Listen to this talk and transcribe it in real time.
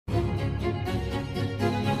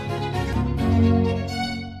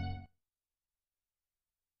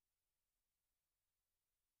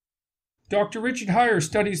Dr. Richard Heyer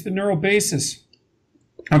studies the neural basis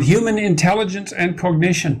of human intelligence and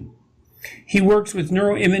cognition. He works with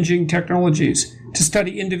neuroimaging technologies to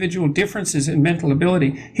study individual differences in mental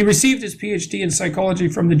ability. He received his PhD in psychology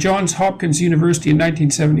from the Johns Hopkins University in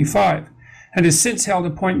 1975 and has since held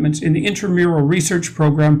appointments in the Intramural Research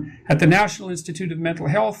Program at the National Institute of Mental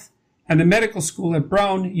Health and the Medical School at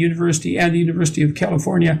Brown University and the University of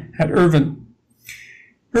California at Irvine.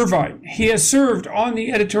 He has served on the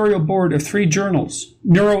editorial board of 3 journals,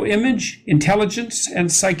 Neuroimage, Intelligence, and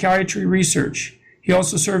Psychiatry Research. He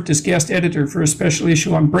also served as guest editor for a special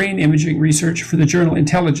issue on brain imaging research for the journal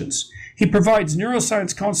Intelligence. He provides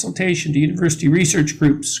neuroscience consultation to university research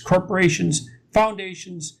groups, corporations,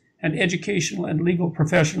 foundations, and educational and legal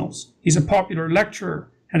professionals. He's a popular lecturer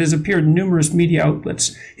and has appeared in numerous media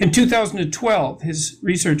outlets. In 2012, his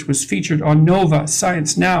research was featured on Nova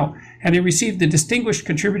Science Now, and he received the Distinguished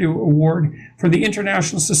Contributor Award for the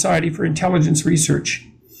International Society for Intelligence Research.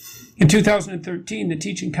 In 2013, the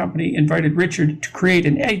teaching company invited Richard to create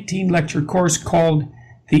an 18-lecture course called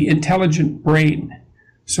The Intelligent Brain.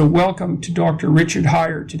 So welcome to Dr. Richard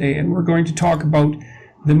Heyer today, and we're going to talk about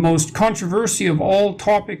the most controversy of all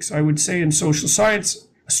topics, I would say, in social science,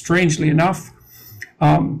 strangely enough,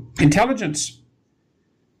 intelligence.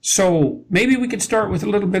 So maybe we could start with a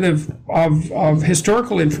little bit of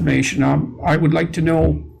historical information. I would like to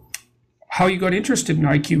know how you got interested in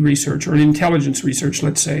IQ research or in intelligence research,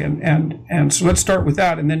 let's say, and so let's start with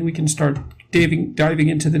that, and then we can start diving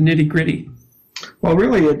into the nitty-gritty. Well,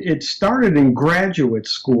 really, it started in graduate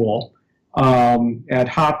school at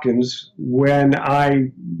Hopkins when I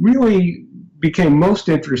really became most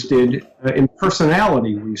interested in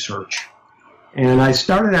personality research. And I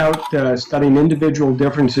started out studying individual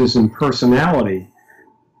differences in personality,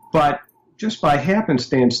 but just by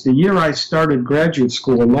happenstance, the year I started graduate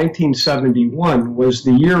school in 1971 was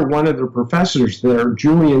the year one of the professors there,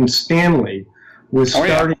 Julian Stanley, was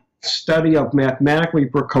starting a study of mathematically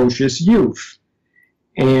precocious youth.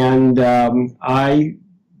 And I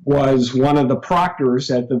was one of the proctors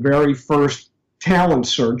at the very first talent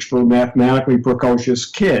search for mathematically precocious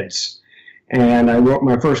kids. And I wrote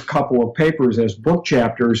my first couple of papers as book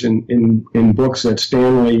chapters in books that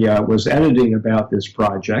Stanley was editing about this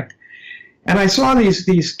project. And I saw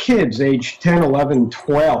these kids, aged 10, 11,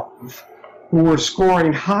 12, who were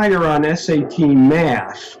scoring higher on SAT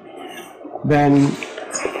math than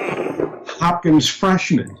Hopkins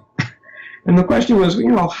freshmen. And the question was,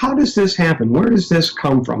 how does this happen? Where does this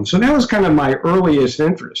come from? So that was kind of my earliest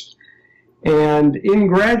interest. And in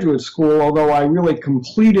graduate school, although I really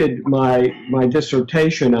completed my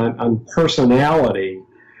dissertation on personality,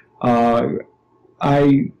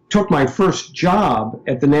 I took my first job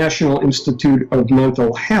at the National Institute of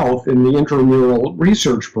Mental Health in the Intramural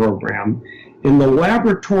Research Program in the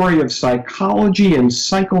Laboratory of Psychology and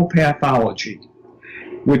Psychopathology,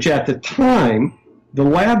 which at the time, the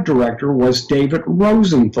lab director was David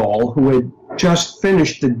Rosenthal, who had just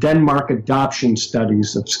finished the Denmark adoption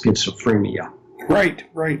studies of schizophrenia. Right.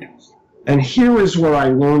 And here is where I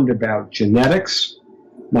learned about genetics.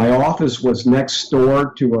 My office was next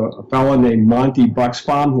door to a fellow named Monty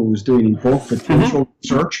Buxbaum, who was doing evoked potential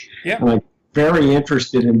research. Yep. And I'm very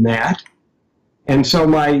interested in that. And so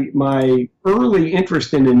my early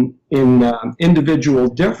interest in individual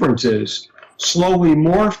differences slowly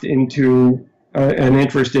morphed into an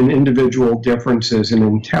interest in individual differences in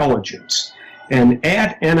intelligence. And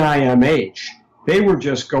at NIMH, they were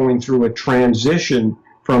just going through a transition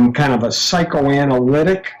from kind of a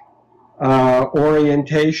psychoanalytic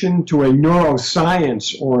orientation to a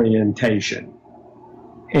neuroscience orientation.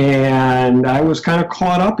 And I was kind of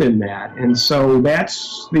caught up in that. And so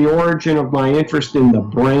that's the origin of my interest in the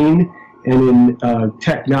brain and in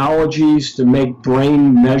technologies to make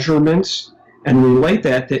brain measurements and relate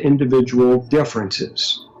that to individual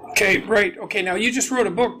differences. Okay, right. Okay, now you just wrote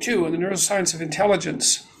a book, too, on the neuroscience of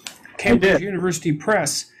intelligence, Cambridge University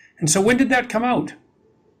Press. And so when did that come out?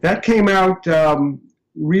 That came out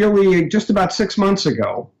really just about 6 months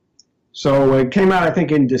ago. So it came out, I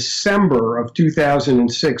think, in December of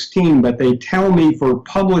 2016, but they tell me for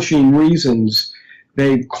publishing reasons,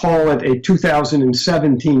 they call it a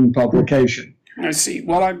 2017 publication. I see.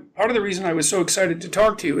 Well, part of the reason I was so excited to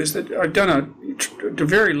talk to you is that I've done a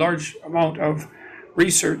very large amount of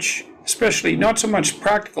research, especially not so much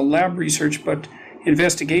practical lab research, but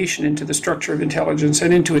investigation into the structure of intelligence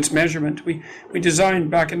and into its measurement. We designed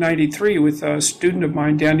back in '93 with a student of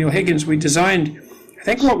mine, Daniel Higgins, we designed, I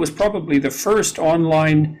think, what was probably the first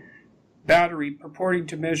online battery purporting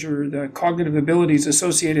to measure the cognitive abilities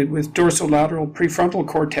associated with dorsolateral prefrontal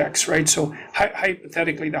cortex, right? So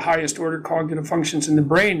hypothetically, the highest order cognitive functions in the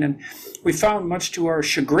brain. And we found, much to our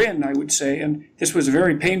chagrin, I would say, and this was a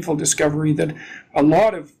very painful discovery, that a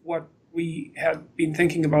lot of what we had been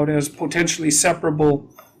thinking about as potentially separable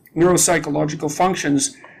neuropsychological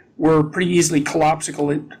functions were pretty easily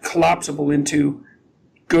collapsible into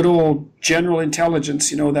good old general intelligence,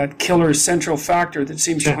 that killer central factor that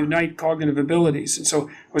seems to unite cognitive abilities. And so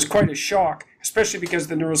it was quite a shock, especially because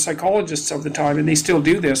the neuropsychologists of the time, and they still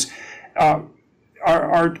do this,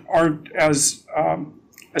 aren't as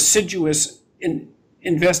assiduous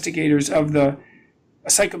investigators of the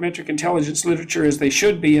psychometric intelligence literature as they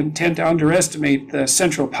should be, and tend to underestimate the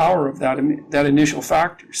central power of that initial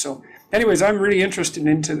factor. So anyways, I'm really interested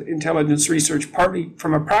into intelligence research, partly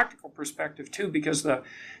from a practical perspective too, because the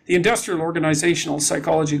industrial organizational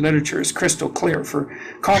psychology literature is crystal clear. For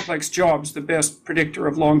complex jobs, the best predictor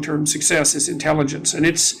of long-term success is intelligence, and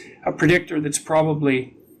it's a predictor that's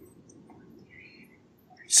probably,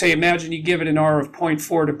 say, imagine you give it an R of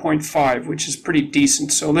 0.4 to 0.5, which is pretty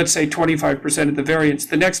decent. So let's say 25% of the variance.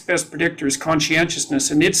 The next best predictor is conscientiousness,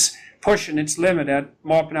 and it's pushing its limit at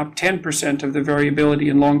mopping up 10% of the variability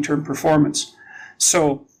in long-term performance.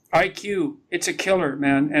 So IQ, it's a killer,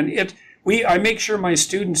 man. And I make sure my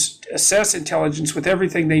students assess intelligence with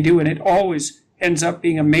everything they do, and it always ends up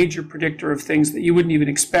being a major predictor of things that you wouldn't even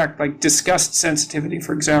expect, like disgust sensitivity,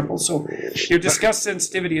 for example. So your disgust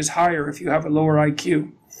sensitivity is higher if you have a lower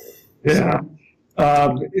IQ. Yeah.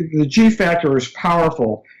 The G factor is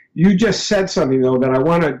powerful. You just said something, though, that I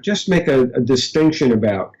want to just make a distinction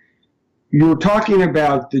about. You were talking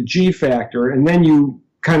about the G factor, and then you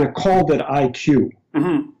kind of called it IQ.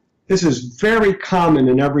 Mm-hmm. This is very common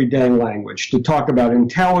in everyday language to talk about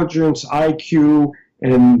intelligence, IQ,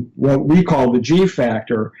 and what we call the G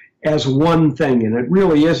factor as one thing, and it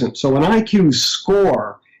really isn't. So an IQ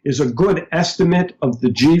score is a good estimate of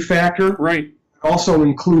the G factor. Right. It also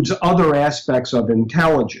includes other aspects of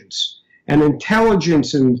intelligence. And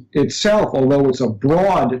intelligence in itself, although it's a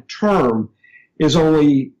broad term, is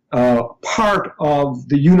only part of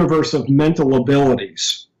the universe of mental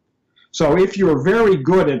abilities. So if you're very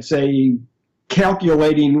good at, say,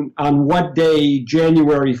 calculating on what day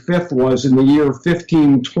January 5th was in the year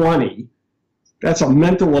 1520, that's a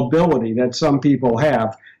mental ability that some people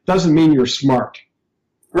have. Doesn't mean you're smart.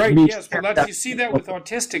 Right, yes. Well, you see that with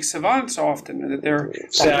autistic savants often, that they're,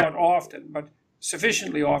 not often, but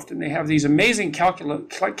sufficiently often, they have these amazing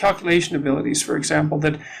calculation abilities, for example,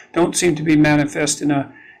 that don't seem to be manifest in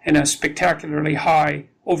a spectacularly high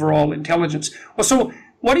overall intelligence. Well, so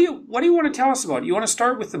what do you want to tell us about? You want to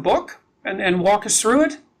start with the book and walk us through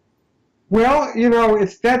it? Well,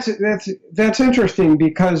 that's interesting,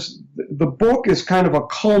 because the book is kind of a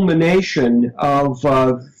culmination of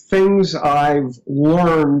things I've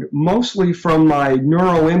learned mostly from my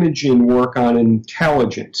neuroimaging work on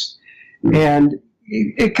intelligence. And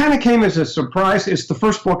it kind of came as a surprise. It's the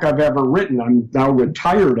first book I've ever written. I'm now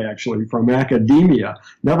retired, actually, from academia.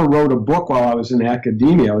 Never wrote a book while I was in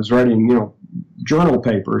academia. I was writing, journal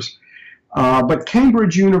papers. But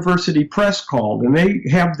Cambridge University Press called, and they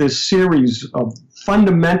have this series of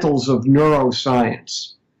fundamentals of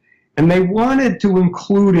neuroscience. And they wanted to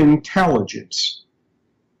include intelligence.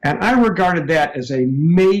 And I regarded that as a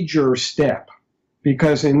major step,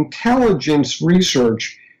 because intelligence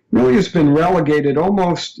research really has been relegated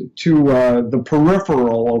almost to the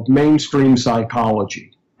peripheral of mainstream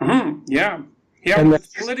psychology. Mm-hmm. Yeah. And it's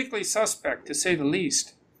politically suspect, to say the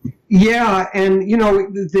least. Yeah, and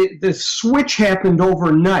the switch happened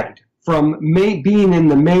overnight from being in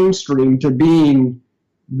the mainstream to being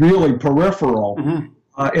really peripheral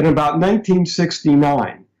in about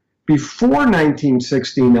 1969. Before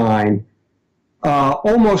 1969,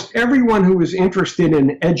 almost everyone who was interested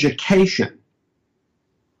in education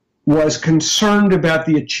was concerned about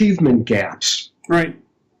the achievement gaps. Right.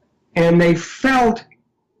 And they felt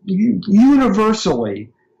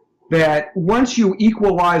universally that once you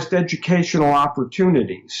equalized educational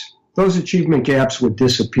opportunities, those achievement gaps would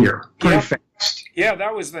disappear pretty fast. Yeah,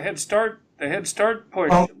 that was the Head Start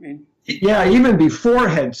push. Well, yeah, even before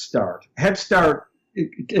Head Start. Head Start,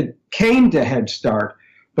 it came to Head Start,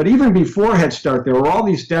 but even before Head Start, there were all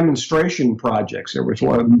these demonstration projects. There was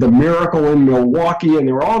the Miracle in Milwaukee, and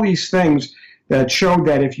there were all these things that showed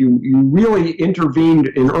that if you really intervened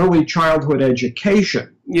in early childhood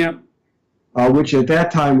education, which at that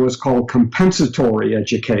time was called compensatory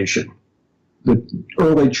education. The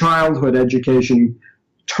early childhood education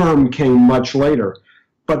term came much later.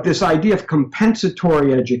 But this idea of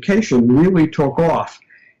compensatory education really took off.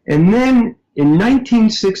 And then In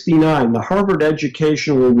 1969, the Harvard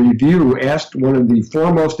Educational Review asked one of the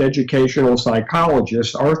foremost educational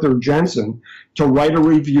psychologists, Arthur Jensen, to write a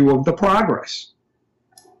review of the progress.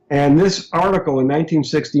 And this article in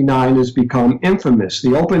 1969 has become infamous.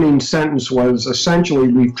 The opening sentence was essentially,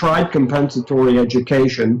 we've tried compensatory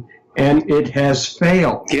education and it has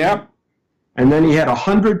failed. Yep. And then he had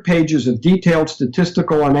 100 pages of detailed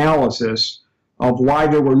statistical analysis of why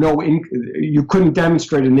there were you couldn't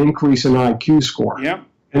demonstrate an increase in IQ score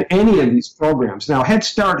in any of these programs. Now, Head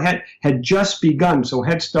Start had just begun, so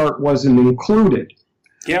Head Start wasn't included.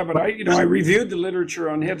 Yeah, but I reviewed the literature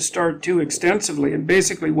on Head Start too extensively, and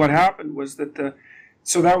basically what happened was that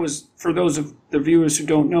so that was, for those of the viewers who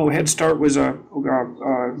don't know, Head Start was a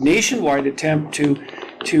nationwide attempt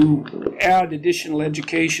to add additional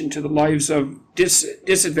education to the lives of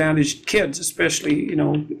disadvantaged kids, especially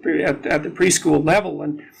at the preschool level.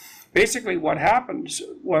 And basically what happened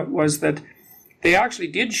was that they actually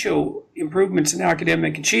did show improvements in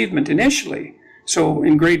academic achievement initially. So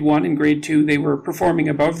in grade 1 and grade 2 they were performing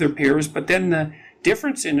above their peers, but then the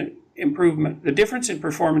difference in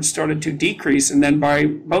performance started to decrease, and then by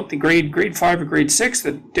about the grade 5 or grade 6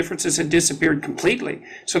 the differences had disappeared completely.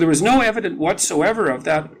 So there was no evidence whatsoever of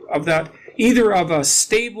that either of a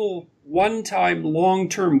stable one-time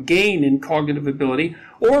long-term gain in cognitive ability,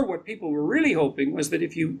 or what people were really hoping was that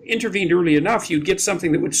if you intervened early enough you'd get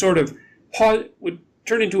something that would sort of would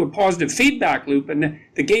turn into a positive feedback loop, and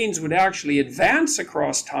the gains would actually advance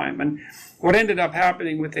across time. And what ended up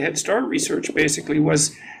happening with the Head Start research basically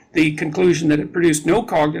was the conclusion that it produced no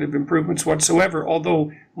cognitive improvements whatsoever,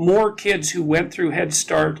 although more kids who went through Head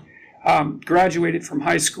Start graduated from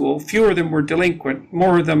high school. Fewer of them were delinquent.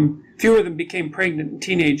 Fewer of them became pregnant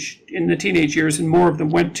in the teenage years, and more of them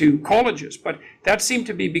went to colleges. But that seemed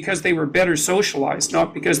to be because they were better socialized,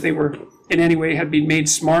 not because they were in any way had been made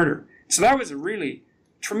smarter. So that was a really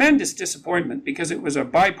tremendous disappointment, because it was a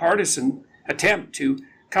bipartisan attempt to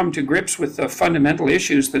come to grips with the fundamental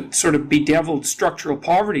issues that sort of bedeviled structural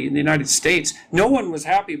poverty in the United States. No one was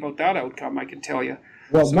happy about that outcome, I can tell you.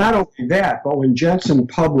 Well, not only that, but when Jensen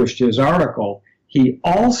published his article, he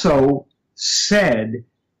also said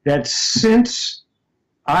that since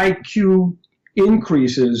IQ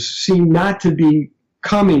increases seem not to be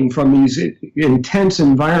coming from these intense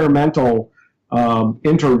environmental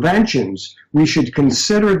interventions, we should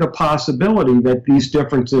consider the possibility that these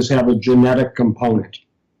differences have a genetic component.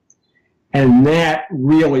 And that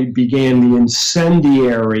really began the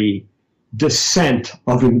incendiary descent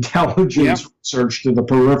of intelligence research to the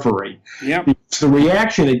periphery. Because the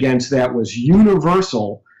reaction against that was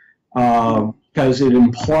universal, because it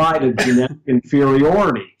implied a genetic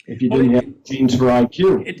inferiority if you didn't have genes for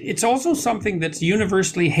IQ. It's also something that's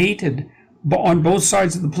universally hated on both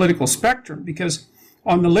sides of the political spectrum, because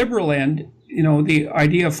on the liberal end, the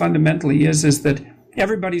idea fundamentally is that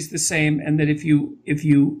everybody's the same, and that if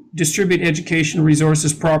you distribute educational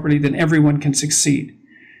resources properly, then everyone can succeed.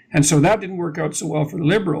 And so that didn't work out so well for the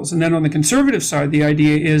liberals. And then on the conservative side, the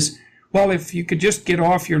idea is, well, if you could just get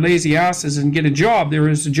off your lazy asses and get a job, there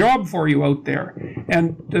is a job for you out there.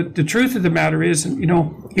 And the truth of the matter is,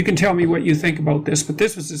 you can tell me what you think about this, but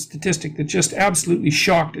this was a statistic that just absolutely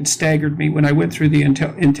shocked and staggered me when I went through the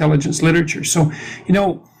intelligence literature. So,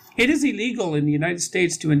 it is illegal in the United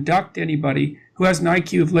States to induct anybody who has an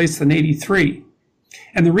IQ of less than 83.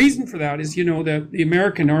 And the reason for that is, that the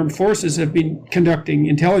American armed forces have been conducting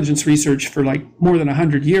intelligence research for more than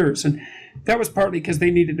 100 years. And that was partly because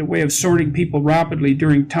they needed a way of sorting people rapidly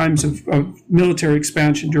during times of military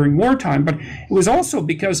expansion during wartime. But it was also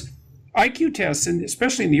because IQ tests, and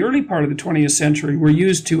especially in the early part of the 20th century, were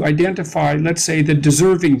used to identify, let's say, the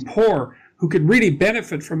deserving poor who could really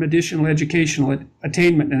benefit from additional educational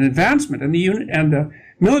attainment and advancement. And the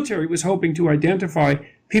military was hoping to identify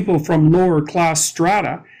people from lower class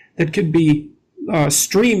strata that could be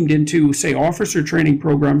streamed into, say, officer training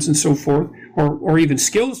programs and so forth, or even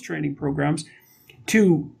skills training programs,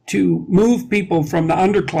 to move people from the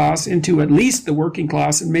underclass into at least the working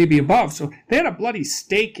class and maybe above. So they had a bloody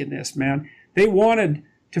stake in this, man. They wanted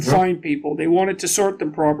to find people, they wanted to sort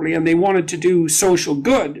them properly, and they wanted to do social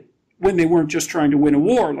good when they weren't just trying to win a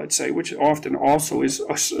war, let's say, which often also is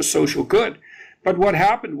a social good. But what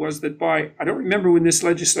happened was that I don't remember when this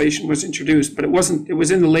legislation was introduced, but it was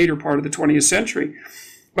in the later part of the 20th century.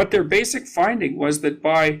 But their basic finding was that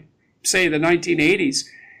by, say, the 1980s,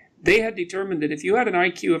 they had determined that if you had an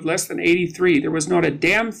IQ of less than 83, there was not a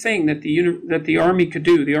damn thing that the Army could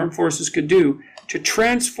do, the armed forces could do, to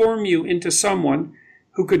transform you into someone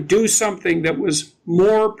who could do something that was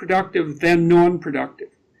more productive than non-productive.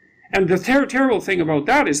 And the terrible thing about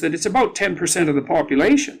that is that it's about 10% of the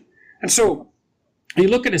population. And so you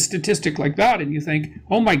look at a statistic like that and you think,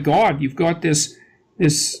 oh my God, you've got this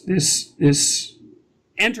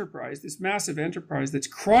enterprise, this massive enterprise that's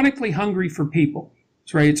chronically hungry for people.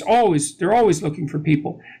 That's right. They're always looking for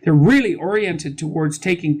people. They're really oriented towards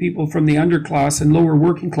taking people from the underclass and lower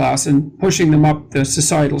working class and pushing them up the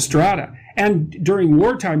societal strata. And during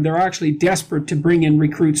wartime, they're actually desperate to bring in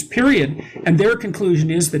recruits, period. And their conclusion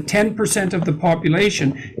is that 10% of the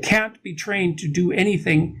population can't be trained to do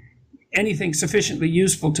anything sufficiently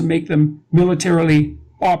useful to make them militarily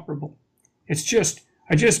operable.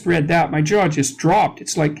 I just read that. My jaw just dropped.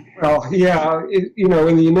 It's like... Well, yeah,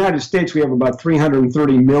 in the United States, we have about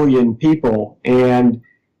 330 million people, and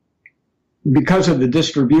because of the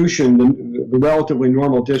distribution, the relatively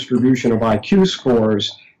normal distribution of IQ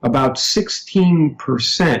scores, about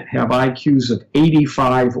 16% have IQs of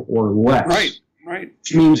 85 or less. Right.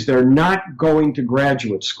 Which means they're not going to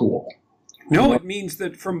graduate school. No, it means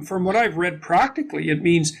that from what I've read practically, it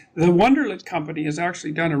means the Wonderlic company has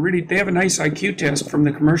actually done they have a nice IQ test from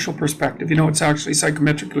the commercial perspective. It's actually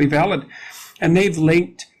psychometrically valid. And they've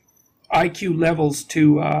linked IQ levels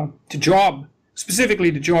to job,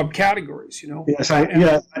 specifically to job categories, Yes, I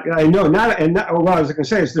know. What I was going to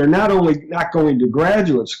say is they're not only not going to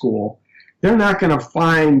graduate school, they're not going to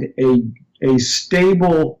find a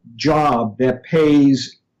stable job that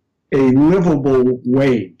pays a livable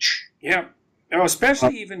wage. Yeah. Now,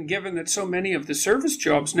 especially even given that so many of the service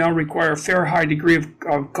jobs now require a fair high degree of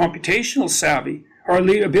computational savvy, or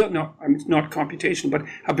not computation, but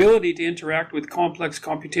ability to interact with complex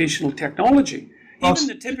computational technology. Even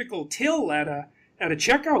the typical till at a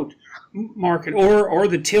checkout market, or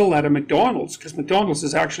the till at a McDonald's, because McDonald's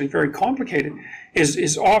is actually very complicated,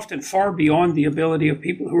 is often far beyond the ability of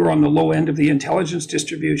people who are on the low end of the intelligence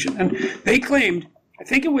distribution. And they claimed, I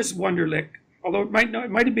think it was Wonderlic, although it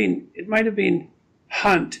might have been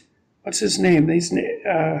Hunt. What's his name? He's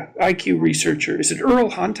IQ researcher. Is it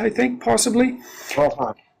Earl Hunt? I think possibly. Earl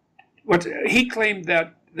Hunt. What he claimed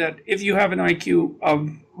that if you have an IQ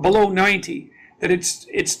of below 90, that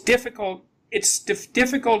it's difficult. It's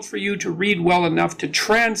difficult for you to read well enough to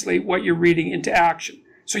translate what you're reading into action.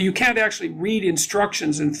 So you can't actually read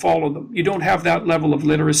instructions and follow them. You don't have that level of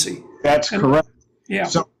literacy. That's correct. Yeah.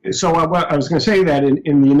 So I was going to say that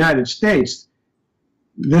in the United States,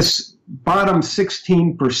 this bottom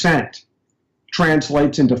 16%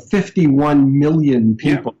 translates into 51 million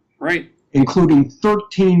people, right, including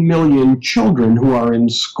 13 million children who are in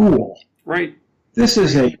school. Right. This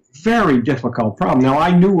is a very difficult problem. Now,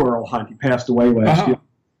 I knew Earl Hunt. He passed away last year.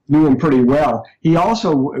 Knew him pretty well. He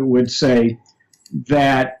also would say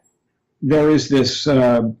that there is this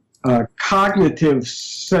cognitive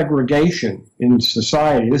segregation in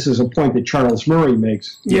society. This is a point that Charles Murray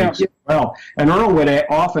makes. Yeah. Well, and Earl would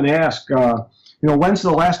often ask, when's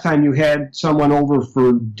the last time you had someone over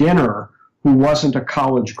for dinner who wasn't a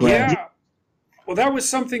college graduate? Yeah. Well, that was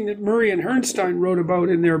something that Murray and Herrnstein wrote about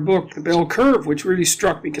in their book, The Bell Curve, which really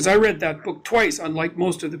struck me, because I read that book twice, unlike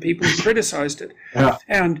most of the people who criticized it. Yeah.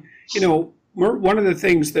 And, one of the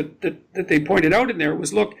things that they pointed out in there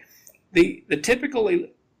was, look, the typical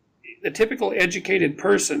educated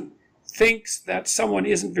person thinks that someone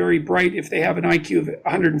isn't very bright if they have an IQ of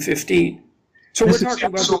 115. So we're talking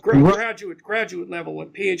about graduate level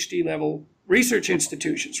and PhD level research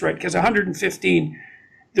institutions, right? Because 115,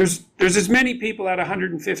 there's as many people at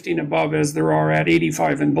 115 above as there are at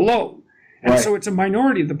 85 and below. And so it's a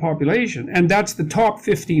minority of the population, and that's the top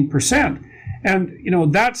 15%.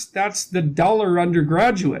 And, that's the duller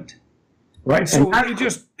undergraduate. Right. So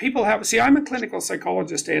I'm a clinical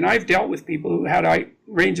psychologist, and I've dealt with people who had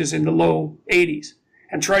ranges in the low 80s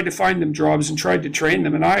and tried to find them jobs and tried to train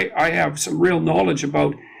them. And I have some real knowledge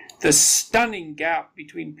about the stunning gap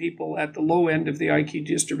between people at the low end of the IQ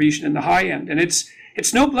distribution and the high end. And it's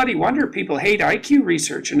no bloody wonder people hate IQ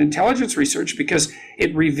research and intelligence research, because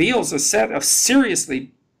it reveals a set of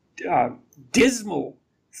seriously dismal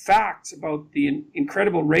facts about the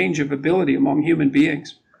incredible range of ability among human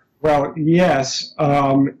beings. Well, yes,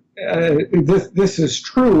 this is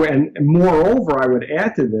true, and moreover, I would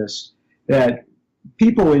add to this that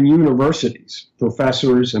people in universities,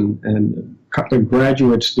 professors and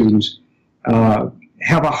graduate students,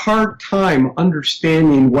 have a hard time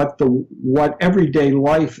understanding what everyday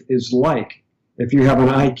life is like if you have an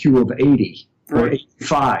IQ of 80 or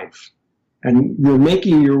 85. And you're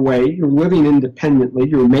making your way, you're living independently,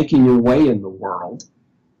 you're making your way in the world,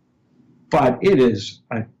 but it is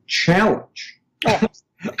a challenge.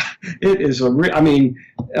 It is challenge.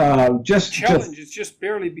 It just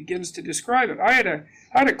barely begins to describe it. I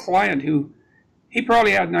had a client who, he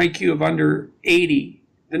probably had an IQ of under 80,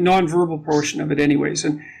 the nonverbal portion of it anyways.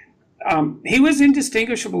 And He was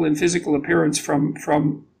indistinguishable in physical appearance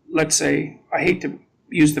from, let's say, I hate to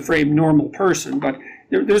use the phrase normal person, but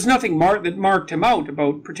there's nothing that marked him out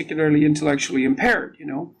about particularly intellectually impaired,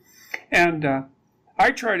 And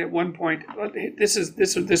I tried at one point.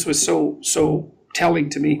 This was so telling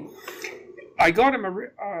to me. I got him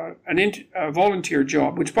a volunteer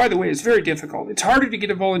job, which, by the way, is very difficult. It's harder to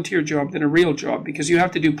get a volunteer job than a real job because you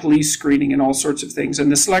have to do police screening and all sorts of things,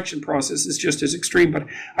 and the selection process is just as extreme. But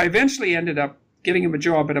I eventually ended up getting him a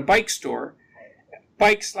job at a bike/bookstore,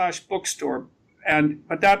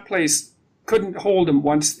 but that place couldn't hold him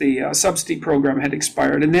once the subsidy program had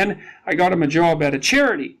expired. And then I got him a job at a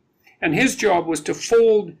charity, and his job was to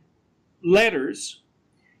fold letters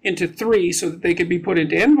into 3 so that they could be put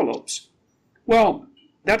into envelopes. Well,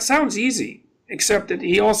 that sounds easy, except that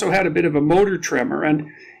he also had a bit of a motor tremor.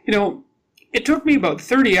 And, it took me about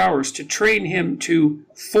 30 hours to train him to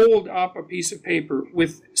fold up a piece of paper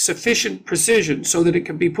with sufficient precision so that it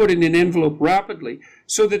could be put in an envelope rapidly,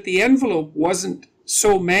 so that the envelope wasn't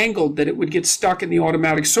so mangled that it would get stuck in the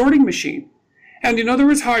automatic sorting machine. And, there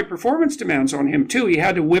was high performance demands on him, too. He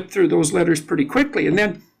had to whip through those letters pretty quickly. And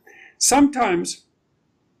then sometimes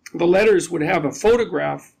the letters would have a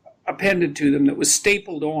photograph appended to them that was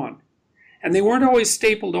stapled on. And they weren't always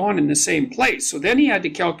stapled on in the same place. So then he had to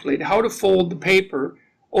calculate how to fold the paper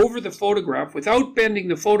over the photograph without bending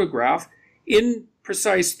the photograph in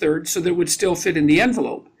precise thirds so that it would still fit in the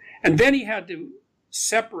envelope. And then he had to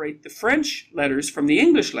separate the French letters from the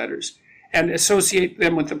English letters and associate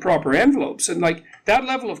them with the proper envelopes. And that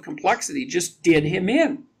level of complexity just did him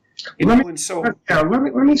in. Let me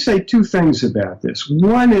say 2 things about this.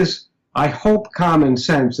 One is, I hope, common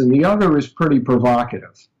sense, and the other is pretty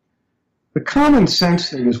provocative. The common sense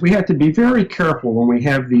thing is we have to be very careful when we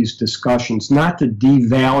have these discussions not to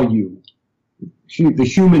devalue the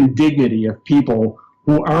human dignity of people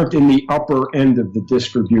who aren't in the upper end of the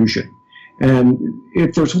distribution. And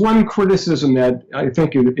if there's one criticism that I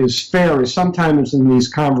think is fair, is sometimes in these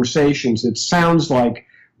conversations it sounds like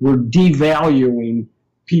we're devaluing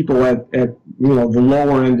people at the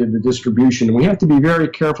lower end of the distribution. And we have to be very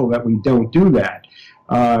careful that we don't do that.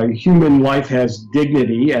 Human life has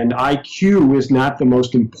dignity, and IQ is not the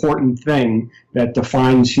most important thing that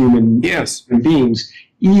defines human beings.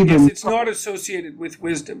 It's not associated with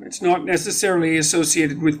wisdom. It's not necessarily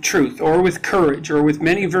associated with truth or with courage or with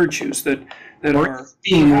many virtues that are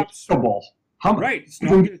being likable. Right. It's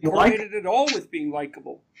not correlated at all with being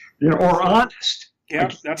likable. Or honest. Yeah,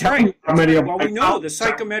 that's right. Well, we know the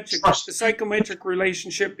psychometric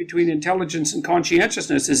relationship between intelligence and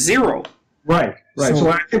conscientiousness is 0. Right. So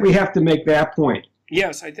I think we have to make that point.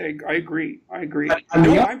 Yes, I agree. I'm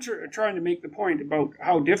trying to make the point about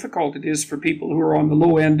how difficult it is for people who are on the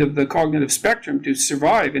low end of the cognitive spectrum to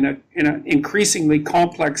survive in an increasingly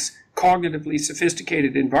complex, cognitively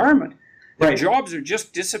sophisticated environment. Their jobs are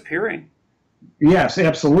just disappearing. Yes,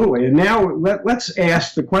 absolutely. And now let's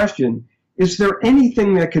ask the question, is there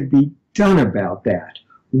anything that could be done about that?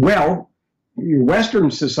 Well, Western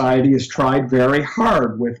society has tried very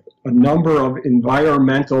hard with a number of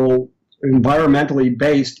environmentally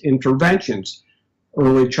based interventions,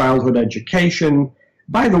 early childhood education.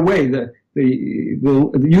 By the way,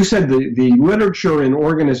 you said the literature in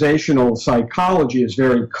organizational psychology is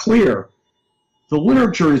very clear. The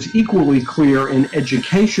literature is equally clear in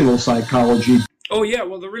educational psychology. Oh yeah,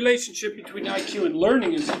 well the relationship between IQ and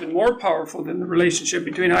learning is even more powerful than the relationship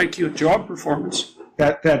between IQ and job performance.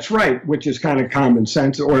 That's right, which is kind of common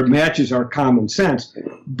sense, or it matches our common sense.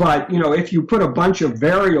 But, if you put a bunch of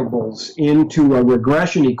variables into a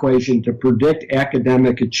regression equation to predict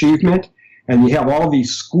academic achievement, and you have all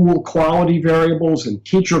these school quality variables and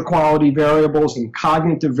teacher quality variables and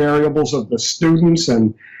cognitive variables of the students,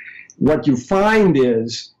 and what you find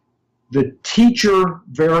is the teacher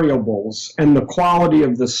variables and the quality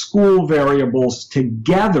of the school variables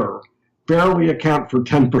together barely account for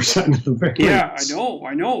 10% of the variance. Yeah,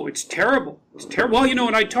 I know. It's terrible. Well,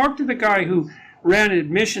 and I talked to the guy who ran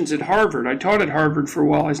admissions at Harvard. I taught at Harvard for a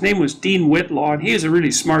while. His name was Dean Whitlaw, and he is a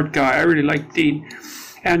really smart guy. I really liked Dean.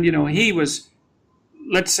 And, he was,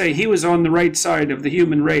 let's say, he was on the right side of the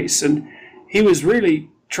human race, and he was really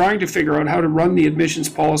trying to figure out how to run the admissions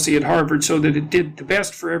policy at Harvard so that it did the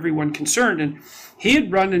best for everyone concerned. And he had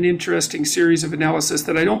run an interesting series of analysis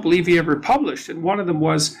that I don't believe he ever published. And one of them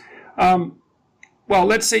was,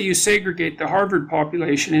 let's say you segregate the Harvard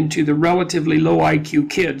population into the relatively low IQ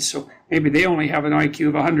kids. So maybe they only have an IQ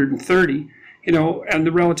of 130, and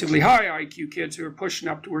the relatively high IQ kids who are pushing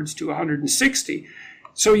up towards to 160.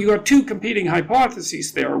 So you got 2 competing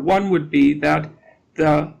hypotheses there. One would be that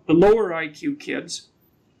the lower IQ kids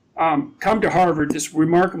come to Harvard, this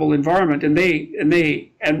remarkable environment, and they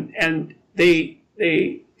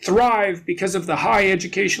thrive because of the high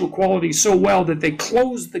educational quality so well that they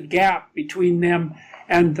close the gap between them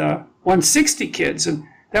and the 160 kids, and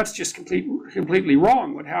that's just completely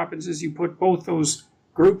wrong. What happens is you put both those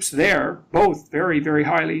groups there, both very, very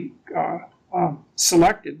highly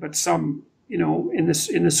selected, but some, in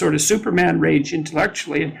the sort of Superman range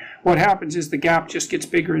intellectually. And what happens is the gap just gets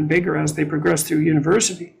bigger and bigger as they progress through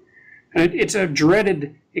university. And it's a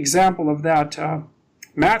dreaded example of that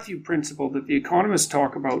Matthew principle that the economists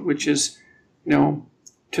talk about, which is,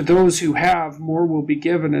 to those who have, more will be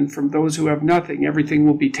given, and from those who have nothing, everything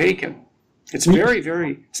will be taken. It's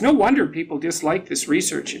it's no wonder people dislike this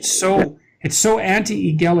research. It's so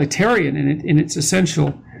anti-egalitarian in its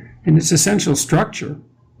essential structure.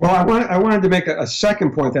 Well, I wanted to make a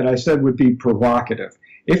second point that I said would be provocative.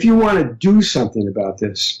 If you want to do something about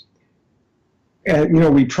this,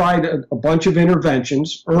 we tried a bunch of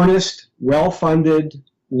interventions, earnest, well-funded,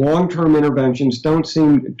 long-term interventions don't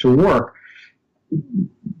seem to work.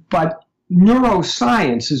 But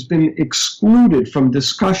neuroscience has been excluded from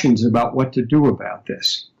discussions about what to do about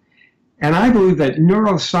this. And I believe that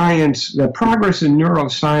the progress in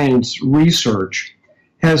neuroscience research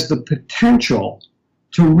has the potential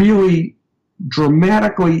to really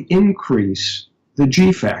dramatically increase the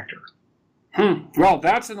G factor. Well,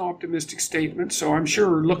 that's an optimistic statement, so I'm sure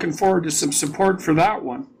we're looking forward to some support for that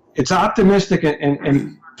one. It's optimistic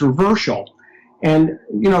and controversial. And,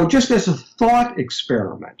 just as a thought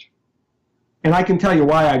experiment, and I can tell you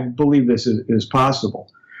why I believe this is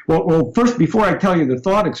possible. Well, first, before I tell you the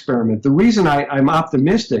thought experiment, the reason I'm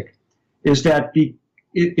optimistic is that it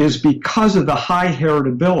is because of the high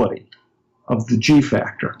heritability of the G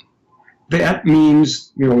factor. That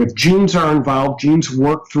means, if genes are involved, genes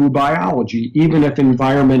work through biology, even if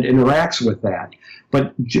environment interacts with that.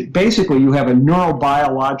 But basically, you have a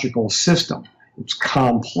neurobiological system. It's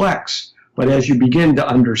complex, but as you begin to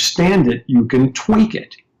understand it, you can tweak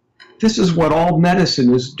it. This is what all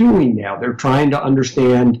medicine is doing now. They're trying to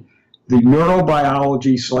understand the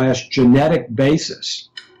neurobiology/genetic basis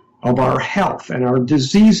of our health and our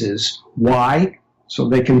diseases. Why? So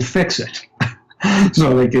they can fix it.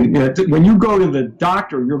 So they can, when you go to the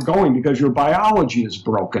doctor, you're going because your biology is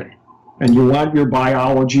broken and you want your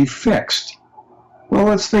biology fixed. Well,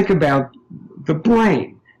 let's think about the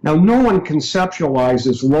brain. Now, no one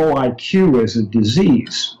conceptualizes low IQ as a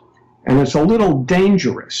disease, and it's a little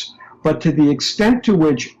dangerous. But to the extent to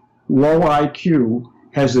which low IQ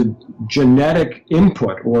has a genetic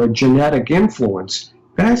input or a genetic influence,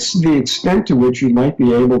 that's the extent to which you might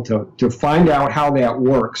be able to find out how that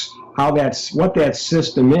works, what that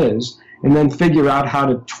system is, and then figure out how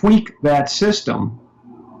to tweak that system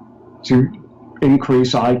to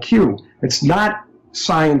increase IQ. It's not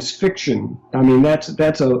science fiction. I mean, that's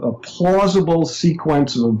a plausible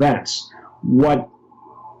sequence of events. What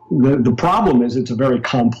the problem is, it's a very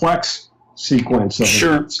complex sequence of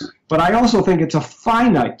events. But I also think it's a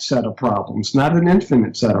finite set of problems, not an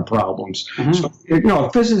infinite set of problems. Mm-hmm. So,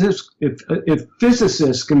 if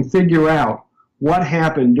physicists can figure out what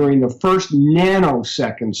happened during the first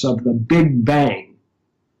nanoseconds of the Big Bang,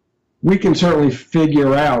 we can certainly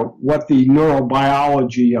figure out what the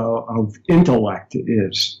neurobiology of intellect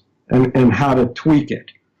is and how to tweak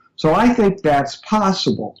it. So I think that's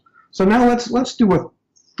possible. So now let's do a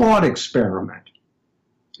thought experiment.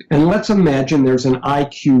 And let's imagine there's an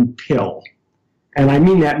IQ pill. And I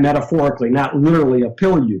mean that metaphorically, not literally a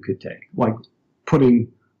pill you could take, like putting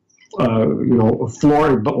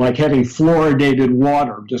but like having fluoridated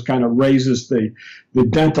water just kind of raises the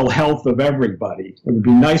dental health of everybody. It would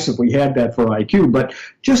be nice if we had that for IQ, but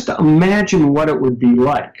just imagine what it would be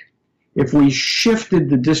like if we shifted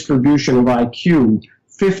the distribution of IQ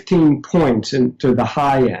 15 points into the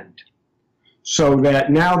high end, so that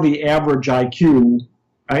now the average IQ,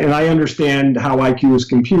 and I understand how IQ is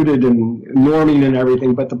computed and norming and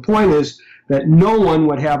everything, but the point is that no one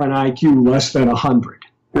would have an IQ less than 100.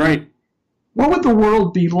 Right. What would the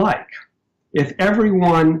world be like if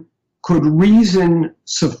everyone could reason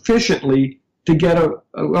sufficiently to get a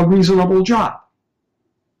reasonable job?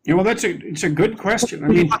 Well, it's a good question. I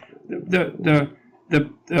mean, the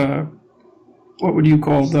what would you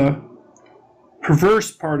call the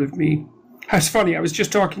perverse part of me? It's funny. I was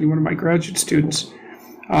just talking to one of my graduate students.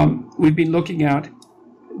 We've been looking at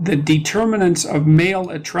the determinants of male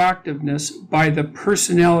attractiveness by the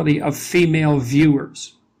personality of female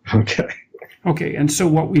viewers. Okay, and so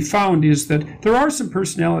what we found is that there are some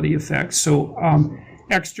personality effects. So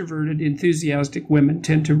extroverted, enthusiastic women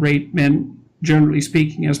tend to rate men, generally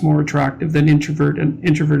speaking, as more attractive than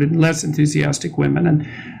introverted and less enthusiastic women. And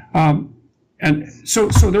And so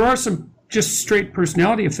there are some just straight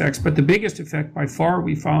personality effects, but the biggest effect by far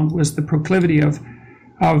we found was the proclivity of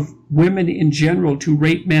women in general to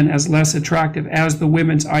rate men as less attractive as the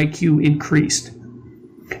women's IQ increased.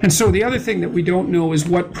 And so the other thing that we don't know is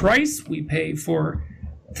what price we pay for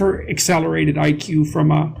accelerated IQ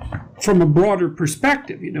from a broader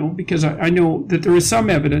perspective, because I know that there is some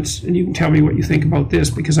evidence, and you can tell me what you think about this,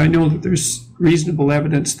 because I know that there's reasonable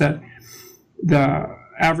evidence that the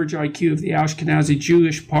average IQ of the Ashkenazi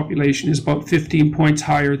Jewish population is about 15 points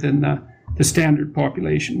higher than the standard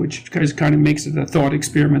population, which kind of makes it a thought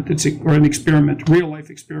experiment or an experiment, real life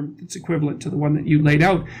experiment that's equivalent to the one that you laid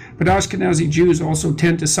out. But Ashkenazi Jews also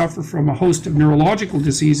tend to suffer from a host of neurological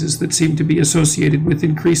diseases that seem to be associated with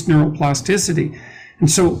increased neuroplasticity. And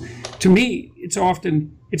so, to me, it's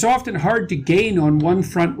often hard to gain on one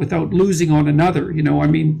front without losing on another.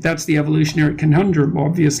 That's the evolutionary conundrum,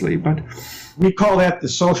 obviously, but we call that the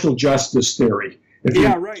social justice theory.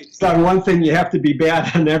 Right. It's on one thing, you have to be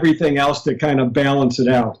bad on everything else to kind of balance it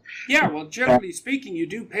out. Yeah, well, generally speaking, you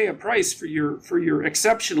do pay a price for your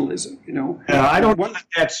exceptionalism. I don't think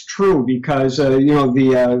that's true because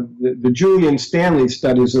the Julian Stanley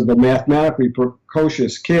studies of the mathematically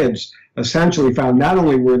precocious kids essentially found not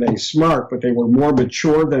only were they smart, but they were more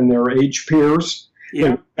mature than their age peers. Yeah. They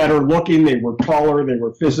were better looking. They were taller. They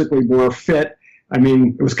were physically more fit.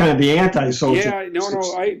 It was kind of the anti-social. Yeah,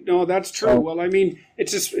 no, that's true. Well,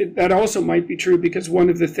 it's just that also might be true because one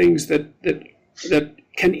of the things that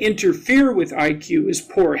can interfere with IQ is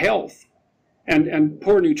poor health and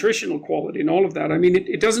poor nutritional quality and all of that.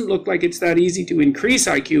 It doesn't look like it's that easy to increase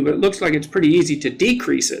IQ, but it looks like it's pretty easy to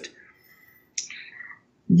decrease it.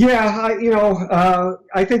 Yeah,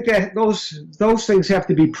 I think that those things have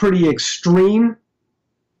to be pretty extreme.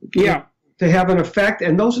 Yeah. To have an effect,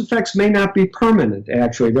 and those effects may not be permanent,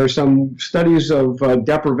 actually. There's some studies of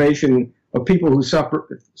deprivation of people who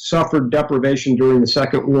suffered deprivation during the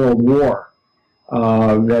Second World War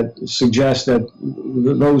that suggest that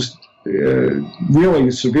those really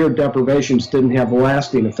severe deprivations didn't have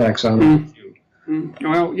lasting effects on IQ.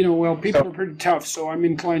 Well, people are pretty tough, so I'm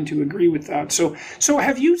inclined to agree with that. So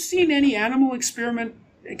have you seen any animal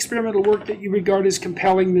experimental work that you regard as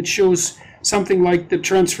compelling that shows something like the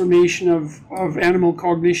transformation of animal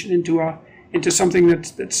cognition into something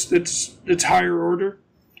that's higher order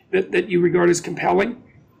that you regard as compelling?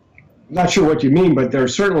 Not sure what you mean, but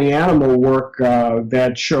there's certainly animal work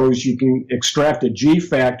that shows you can extract a G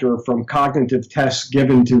factor from cognitive tests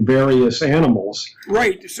given to various animals.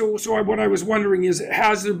 Right. So what I was wondering is,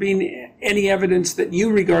 has there been any evidence that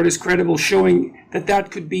you regard as credible showing that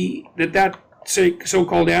could be that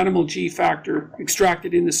so-called animal G factor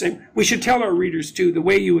extracted in the same? We should tell our readers too, the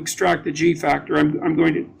way you extract the G factor, I'm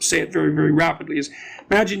going to say it very, very rapidly, is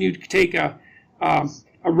imagine you take a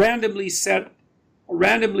randomly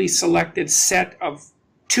selected set of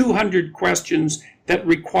 200 questions that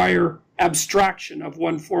require abstraction of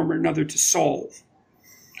one form or another to solve.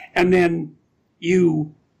 And then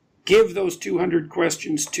you give those 200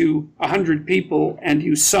 questions to 100 people and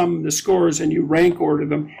you sum the scores and you rank order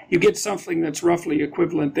them. You get something that's roughly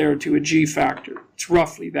equivalent there to a G factor. It's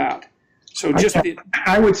roughly that. So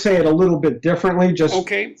I would say it a little bit differently, just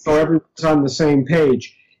so everyone's on the same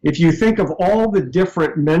page. If you think of all the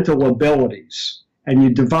different mental abilities and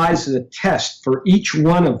you devise a test for each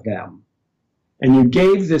one of them, and you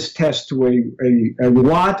gave this test to a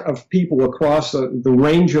lot of people across the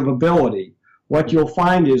range of ability, what you'll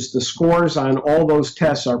find is the scores on all those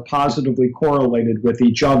tests are positively correlated with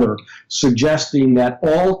each other, suggesting that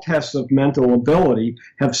all tests of mental ability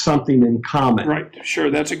have something in common. Right, sure,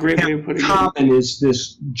 that's a great way of putting it. Common is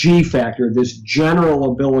this G factor, this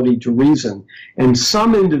general ability to reason. And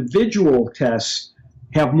some individual tests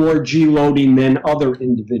have more G loading than other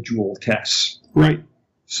individual tests. Right.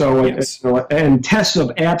 So, yes. And tests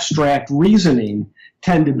of abstract reasoning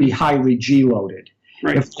tend to be highly G loaded.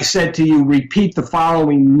 Right. If I said to you, repeat the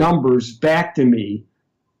following numbers back to me,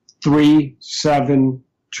 3, 7,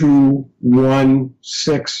 2, 1,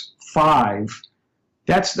 6, 5,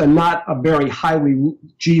 that's not a very highly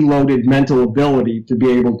G-loaded mental ability to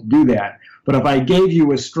be able to do that. But if I gave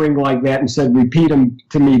you a string like that and said, repeat them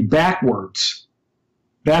to me backwards,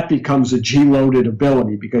 that becomes a G-loaded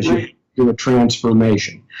ability because you do a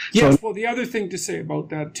transformation. Yes, well, the other thing to say about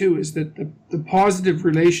that, too, is that the positive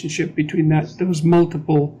relationship between those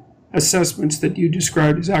multiple assessments that you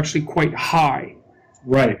described is actually quite high.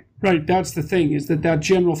 Right. Right, that's the thing, is that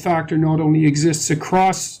general factor not only exists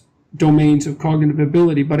across domains of cognitive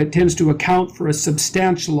ability, but it tends to account for a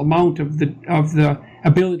substantial amount of the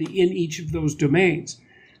ability in each of those domains.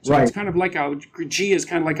 So it's kind of like G is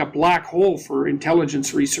kind of like a black hole for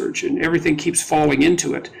intelligence research, and everything keeps falling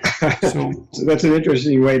into it. So that's an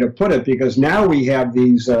interesting way to put it, because now we have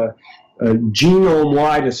these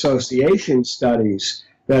genome-wide association studies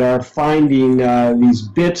that are finding these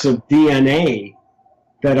bits of DNA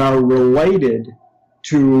that are related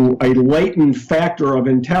to a latent factor of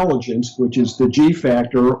intelligence, which is the G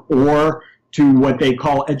factor, or to what they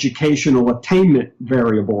call educational attainment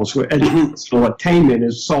variables. Educational attainment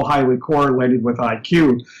is so highly correlated with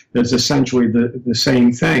IQ that it's essentially the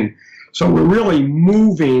same thing. So we're really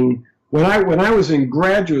moving. When I was in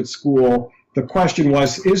graduate school, the question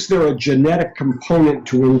was, is there a genetic component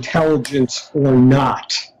to intelligence or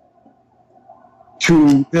not?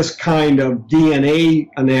 To this kind of DNA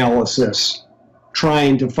analysis,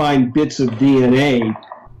 trying to find bits of DNA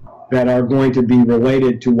that are going to be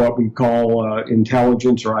related to what we call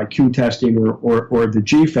intelligence or IQ testing or the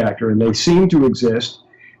G factor, and they seem to exist.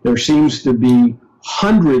 There seems to be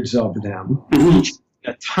hundreds of them, each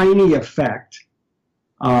a tiny effect,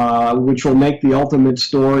 which will make the ultimate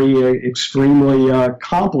story extremely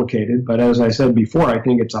complicated. But as I said before, I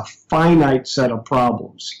think it's a finite set of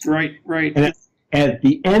problems. Right, right. And at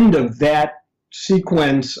the end of that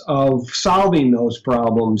sequence of solving those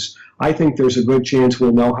problems, I think there's a good chance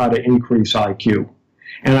we'll know how to increase IQ.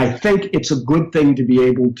 And I think it's a good thing to be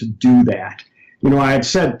able to do that. You know, I have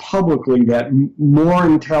said publicly that more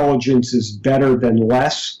intelligence is better than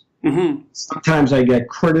less. Mm-hmm. Sometimes I get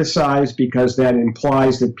criticized because that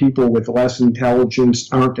implies that people with less intelligence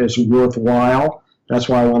aren't as worthwhile. That's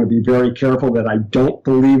why I want to be very careful that I don't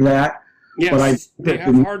believe that. Yes, they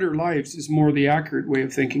have harder lives is more the accurate way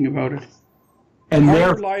of thinking about it. And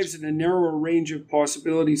harder lives in a narrower range of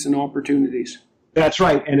possibilities and opportunities. That's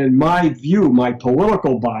right. And in my view, my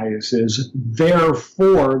political bias is,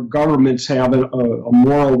 therefore, governments have a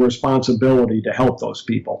moral responsibility to help those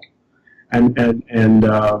people. And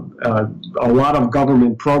a lot of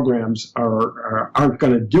government programs aren't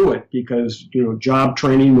going to do it because, you know, job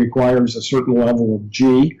training requires a certain level of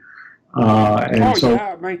G.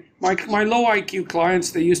 Yeah, my low IQ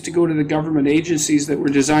clients, they used to go to the government agencies that were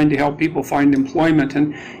designed to help people find employment,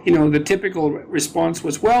 and you know the typical response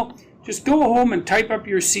was, well, just go home and type up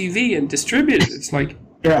your CV and distribute it. It's like,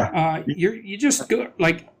 you just go,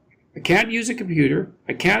 like, I can't use a computer,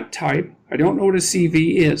 I can't type, I don't know what a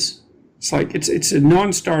CV is. It's like it's a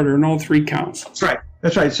non-starter on all three counts. That's right.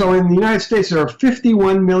 That's right. So in the United States, there are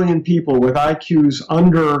 51 million people with IQs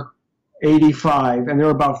under 85, and there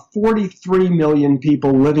are about 43 million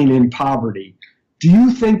people living in poverty. Do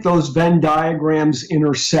you think those Venn diagrams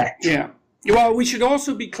intersect? Yeah. Well, we should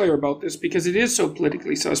also be clear about this because it is so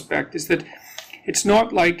politically suspect, is that it's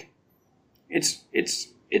not like it's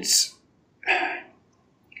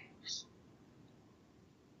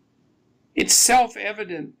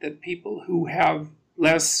self-evident that people who have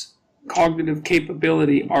less cognitive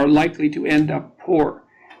capability are likely to end up poor,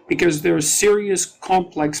 because there are serious,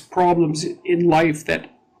 complex problems in life that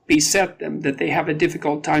beset them that they have a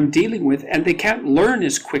difficult time dealing with, and they can't learn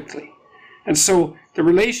as quickly. And so the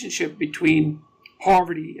relationship between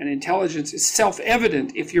poverty and intelligence is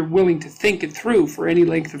self-evident if you're willing to think it through for any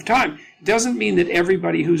length of time. It doesn't mean that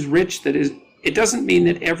everybody who's rich it doesn't mean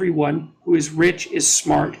that everyone who is rich is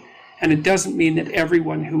smart, and it doesn't mean that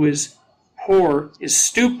everyone who is poor is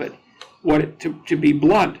stupid. To be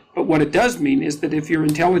blunt, but what it does mean is that if you're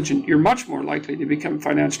intelligent, you're much more likely to become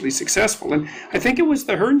financially successful. And I think it was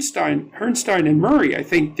the Herrnstein and Murray, I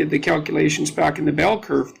think, did the calculations back in the bell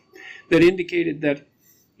curve that indicated that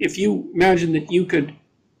if you imagine that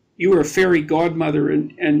you were a fairy godmother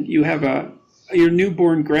and you have your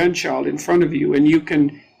newborn grandchild in front of you, and you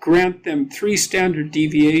can grant them 3 standard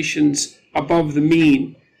deviations above the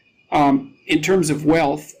mean, in terms of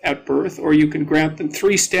wealth at birth, or you can grant them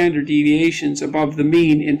 3 standard deviations above the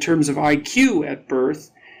mean in terms of IQ at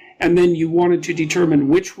birth, and then you wanted to determine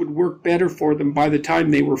which would work better for them by the time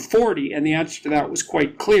they were 40, and the answer to that was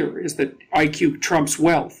quite clear, is that IQ trumps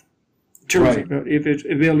wealth in terms of its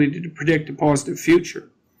ability to predict a positive future.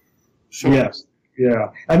 So, yes, yeah.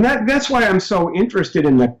 And that's why I'm so interested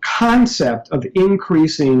in the concept of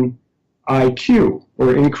increasing IQ,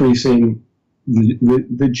 or increasing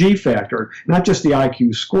the G factor, not just the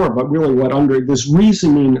IQ score, but really what under this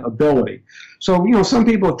reasoning ability. So, you know, some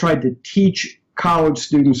people have tried to teach college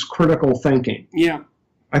students critical thinking. Yeah.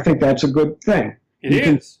 I think that's a good thing.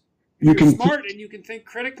 You're smart and you can think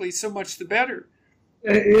critically, so much the better.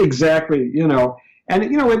 Exactly, you know. And,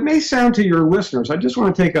 you know, it may sound to your listeners, I just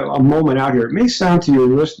want to take a moment out here. It may sound to your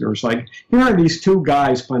listeners like, here are these 2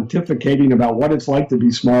 guys pontificating about what it's like to be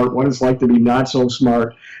smart, what it's like to be not so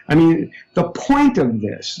smart. I mean, the point of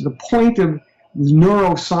this, the point of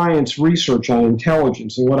neuroscience research on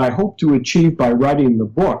intelligence. And what I hope to achieve by writing the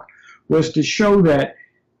book was to show that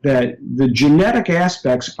the genetic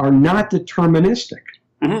aspects are not deterministic.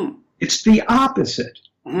 Mm-hmm. It's the opposite.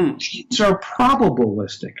 Mm-hmm. Genes are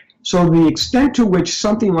probabilistic. So the extent to which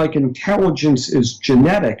something like intelligence is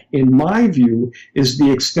genetic, in my view, is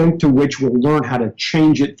the extent to which we'll learn how to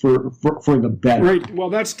change it for the better. Right.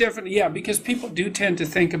 Well, that's definitely, yeah, because people do tend to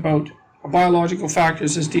think about biological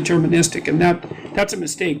factors as deterministic, and that's a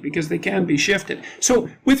mistake because they can be shifted. So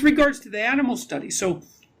with regards to the animal study, so,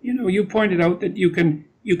 you pointed out that you can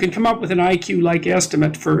come up with an IQ-like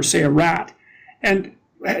estimate for, say, a rat. And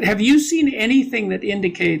have you seen anything that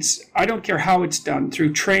indicates, I don't care how it's done,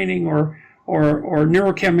 through training or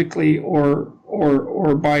neurochemically or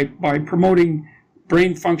by promoting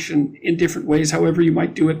brain function in different ways, however you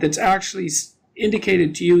might do it, that's actually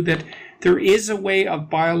indicated to you that there is a way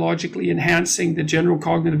of biologically enhancing the general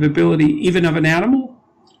cognitive ability even of an animal?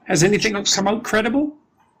 Has anything come out credible?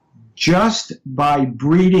 Just by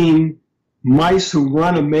breeding mice who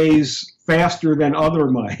run a maze faster than other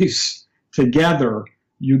mice together,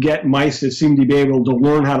 you get mice that seem to be able to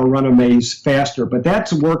learn how to run a maze faster. But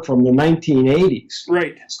that's work from the 1980s.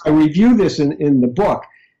 Right. So I review this in the book.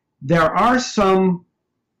 There are some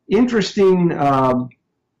interesting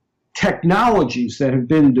technologies that have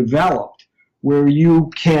been developed where you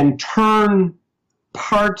can turn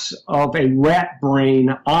parts of a rat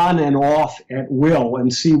brain on and off at will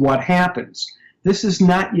and see what happens. This has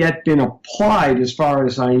not yet been applied, as far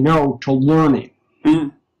as I know, to learning.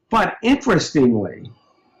 Mm. But interestingly,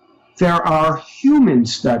 there are human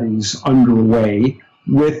studies underway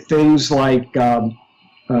with things like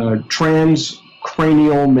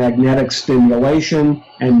transcranial magnetic stimulation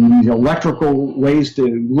and electrical ways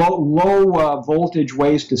to, low voltage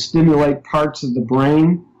ways to stimulate parts of the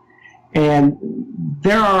brain. And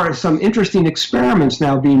there are some interesting experiments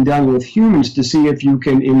now being done with humans to see if you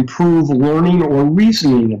can improve learning or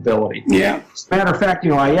reasoning ability. Yeah. As a matter of fact,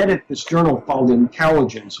 I edit this journal called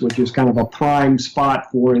Intelligence, which is kind of a prime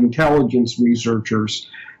spot for intelligence researchers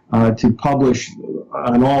to publish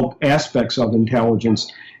on all aspects of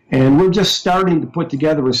intelligence. And we're just starting to put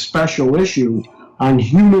together a special issue on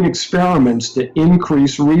human experiments to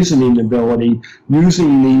increase reasoning ability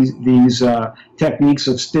using these techniques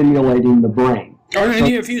of stimulating the brain.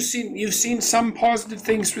 Have you've seen some positive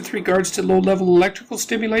things with regards to low-level electrical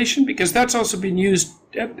stimulation? Because that's also been used.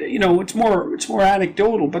 It's more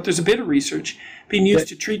anecdotal, but there's a bit of research being used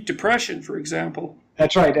to treat depression, for example.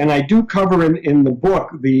 That's right, and I do cover in the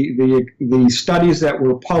book the studies that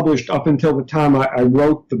were published up until the time I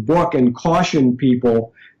wrote the book and cautioned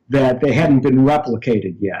people that they hadn't been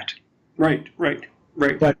replicated yet. Right.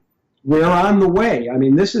 But we're on the way. I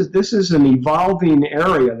mean, this is an evolving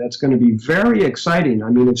area that's going to be very exciting. I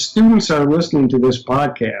mean, if students are listening to this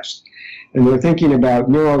podcast and they're thinking about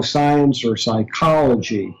neuroscience or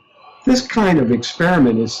psychology, this kind of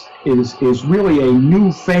experiment is really a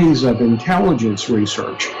new phase of intelligence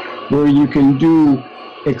research where you can do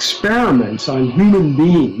experiments on human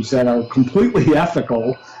beings that are completely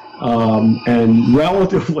ethical and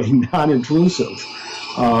relatively non-intrusive.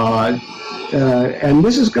 And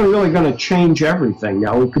this is really going to change everything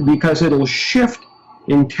now because it'll shift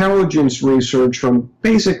intelligence research from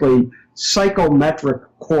basically psychometric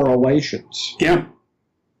correlations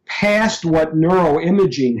past what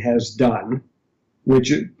neuroimaging has done,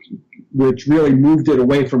 which really moved it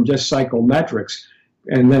away from just psychometrics,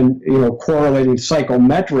 and then correlating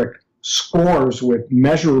psychometric scores with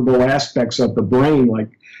measurable aspects of the brain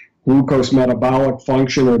like glucose metabolic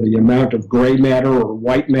function or the amount of gray matter or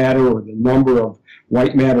white matter or the number of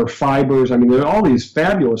white matter fibers. I mean, there are all these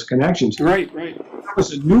fabulous connections. Right. That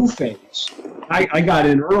was a new phase. I got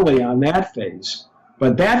in early on that phase.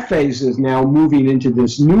 But that phase is now moving into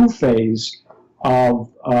this new phase of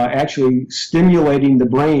actually stimulating the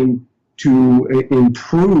brain to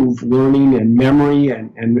improve learning and memory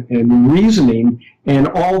and reasoning, and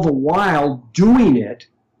all the while doing it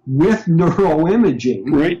with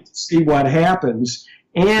neuroimaging to see what happens,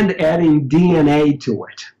 and adding DNA to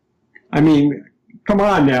it. I mean, come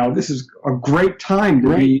on now, this is a great time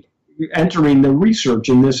to be entering the research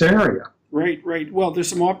in this area. Right. Well, there's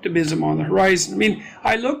some optimism on the horizon. I mean,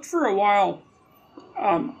 I looked for a while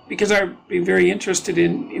because I've been very interested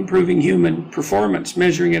in improving human performance,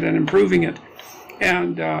 measuring it and improving it.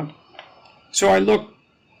 And so I looked,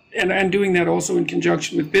 and doing that also in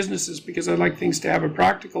conjunction with businesses because I like things to have a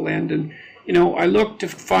practical end. And, I looked to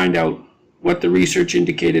find out what the research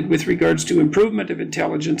indicated with regards to improvement of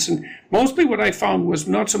intelligence. And mostly what I found was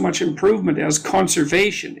not so much improvement as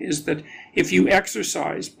conservation, is that if you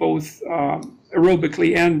exercise both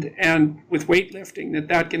aerobically and with weightlifting,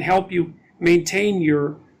 that can help you maintain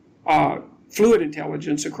your fluid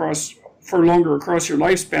intelligence for longer across your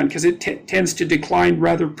lifespan, because it tends to decline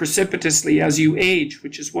rather precipitously as you age,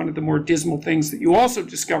 which is one of the more dismal things that you also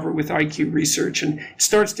discover with IQ research. And it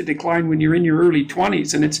starts to decline when you're in your early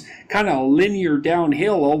 20s, and it's kind of linear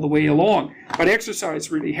downhill all the way along. But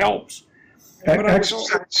exercise really helps. But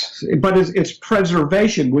it's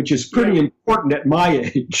preservation, which is pretty important at my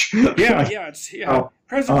age.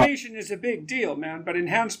 Preservation is a big deal, man, but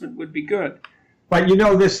enhancement would be good. But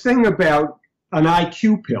this thing about an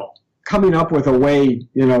IQ pill, coming up with a way,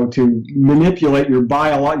 to manipulate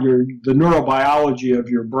the neurobiology of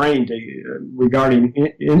your brain regarding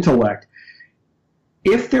intellect.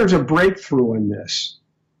 If there's a breakthrough in this,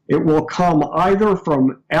 it will come either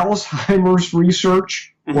from Alzheimer's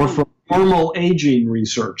research or from normal aging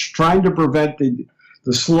research, trying to prevent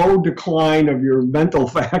the slow decline of your mental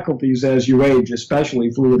faculties as you age, especially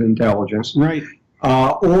fluid intelligence. Right.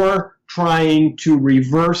 Or trying to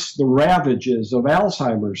reverse the ravages of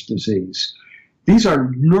Alzheimer's disease. These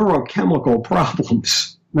are neurochemical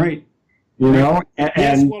problems. Right. And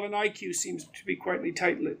yes, well, an IQ seems to be quite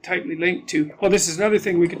tightly linked to. Well, this is another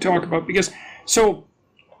thing we could talk about, because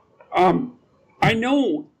I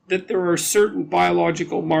know that there are certain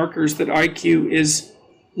biological markers that IQ is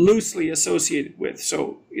loosely associated with.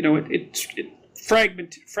 So, it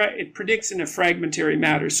predicts in a fragmentary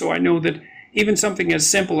manner. So I know that even something as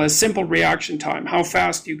simple reaction time, how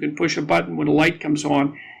fast you can push a button when a light comes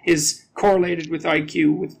on, is correlated with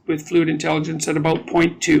IQ, with fluid intelligence at about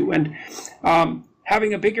 0.2. And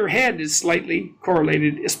having a bigger head is slightly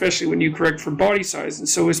correlated, especially when you correct for body size. And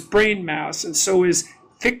so is brain mass, and so is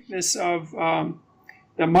thickness of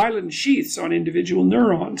the myelin sheaths on individual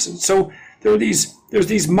neurons. And so there's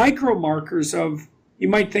these micro markers of, you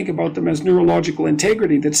might think about them as neurological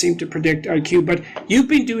integrity, that seem to predict IQ. But you've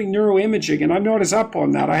been doing neuroimaging, and I'm not as up on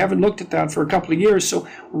that. I haven't looked at that for a couple of years. So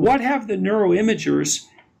what have the neuroimagers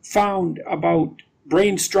found about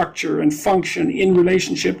brain structure and function in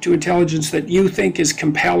relationship to intelligence that you think is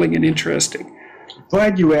compelling and interesting?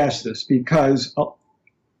 Glad you asked this, because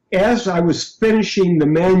as I was finishing the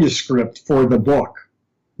manuscript for the book,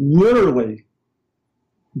 literally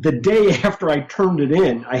the day after I turned it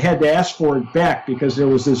in, I had to ask for it back, because there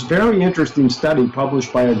was this very interesting study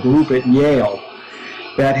published by a group at Yale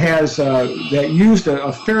that used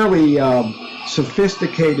a fairly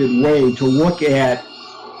sophisticated way to look at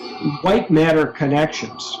white matter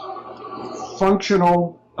connections,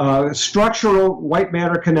 functional, structural white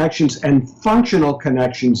matter connections and functional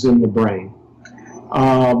connections in the brain,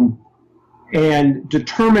 and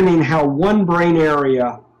determining how one brain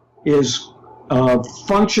area is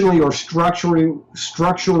functionally or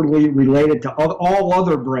structurally related to all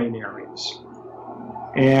other brain areas.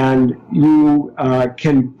 And you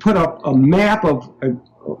can put up a map of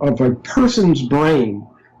a person's brain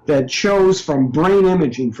that shows from brain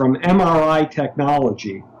imaging, from MRI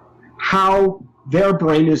technology, how their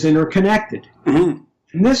brain is interconnected. Mm-hmm.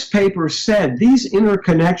 And this paper said these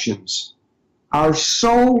interconnections are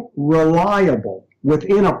so reliable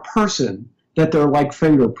within a person that they're like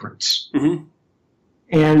fingerprints. Mm-hmm.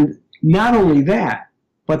 And not only that,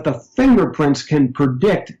 but the fingerprints can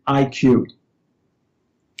predict IQ.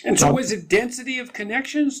 And so is it density of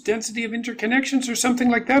connections, density of interconnections, or something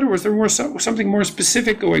like that? Or is there something more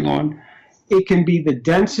specific going on? It can be the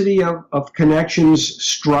density of connections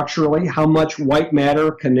structurally, how much white matter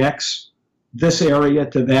connects this area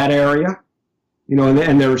to that area.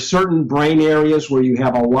 And there are certain brain areas where you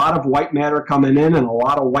have a lot of white matter coming in and a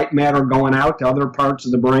lot of white matter going out to other parts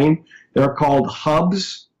of the brain. They're called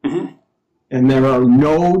hubs. Mm-hmm. And there are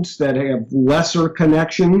nodes that have lesser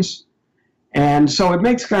connections. And so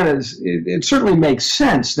it certainly makes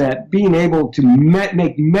sense that being able to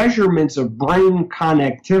make measurements of brain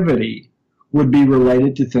connectivity would be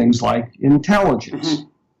related to things like intelligence. Mm-hmm.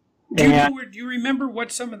 Do you remember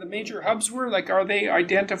what some of the major hubs were? Like, are they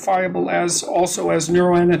identifiable as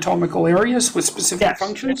neuroanatomical areas with specific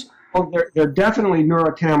functions? Well, they're definitely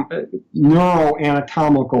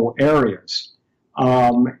neuroanatomical areas.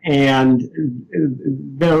 And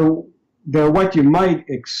they're what you might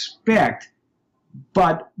expect.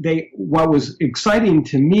 But what was exciting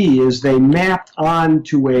to me is they mapped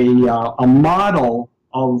onto a model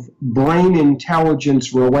of brain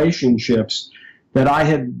intelligence relationships that I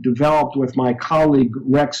had developed with my colleague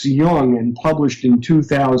Rex Jung and published in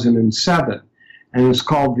 2007. And it's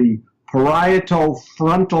called the parietal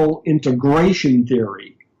frontal integration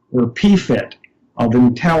theory, or PFIT, of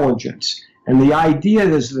intelligence. And the idea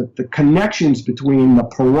is that the connections between the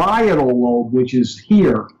parietal lobe, which is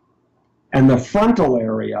here, and the frontal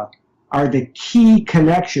area are the key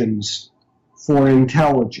connections for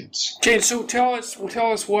intelligence. Okay, so tell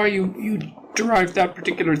us why you derived that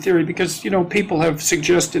particular theory, because people have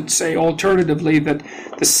suggested, say, alternatively, that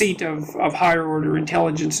the seat of higher order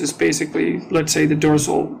intelligence is basically, let's say, the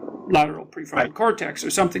dorsal lateral prefrontal cortex or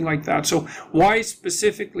something like that. So why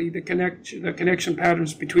specifically the connection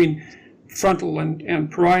patterns between frontal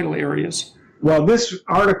and parietal areas? Well, this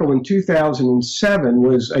article in 2007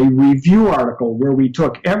 was a review article where we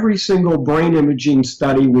took every single brain imaging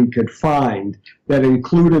study we could find that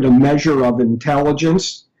included a measure of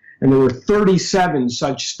intelligence, and there were 37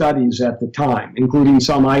 such studies at the time, including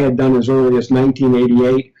some I had done as early as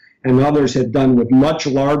 1988, and others had done with much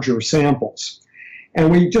larger samples.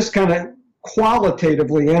 And we just kind of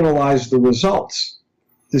qualitatively analyzed the results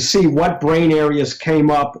to see what brain areas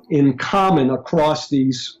came up in common across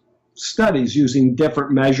these studies using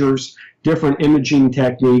different measures, different imaging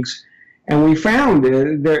techniques. And we found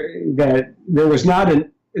that there was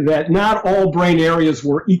that not all brain areas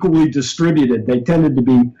were equally distributed. They tended to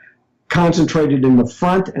be concentrated in the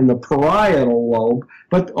front and the parietal lobe,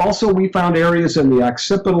 but also we found areas in the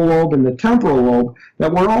occipital lobe and the temporal lobe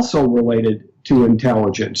that were also related to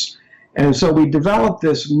intelligence. And so we developed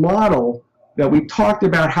this model that we talked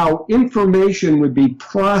about how information would be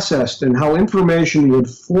processed and how information would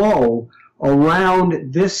flow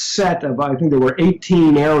around this set of, I think there were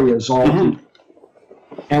 18 areas all.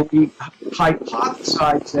 And we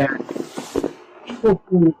hypothesized that people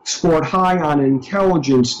who scored high on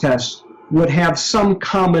intelligence tests would have some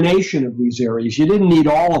combination of these areas. You didn't need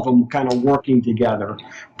all of them kind of working together,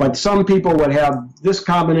 but some people would have this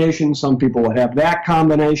combination, some people would have that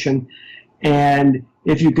combination, and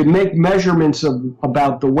if you could make measurements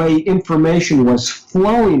about the way information was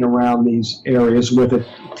flowing around these areas with a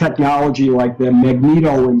technology like the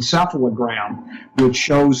magnetoencephalogram, which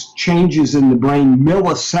shows changes in the brain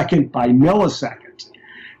millisecond by millisecond,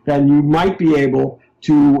 then you might be able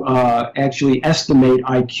to actually estimate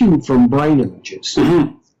IQ from brain images.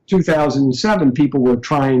 2007, people were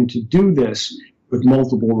trying to do this with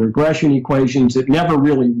multiple regression equations. It never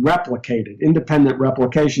really replicated. Independent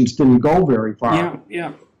replications didn't go very far.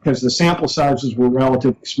 Yeah. Because the sample sizes were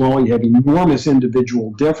relatively small. You had enormous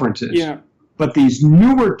individual differences. Yeah. But these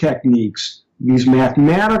newer techniques, these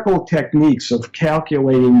mathematical techniques of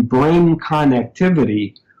calculating brain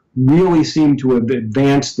connectivity really seem to have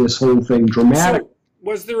advanced this whole thing dramatically. So,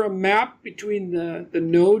 was there a map between the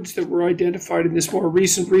nodes that were identified in this more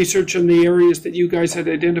recent research and the areas that you guys had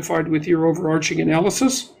identified with your overarching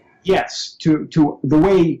analysis? Yes. To the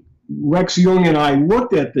way Rex Jung and I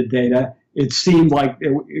looked at the data, it seemed like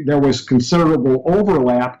there was considerable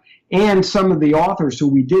overlap, and some of the authors who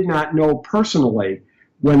we did not know personally,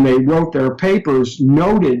 when they wrote their papers,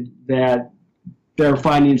 noted that their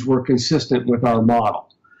findings were consistent with our model.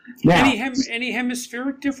 Now, any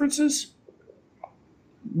hemispheric differences?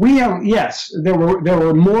 We have, yes, there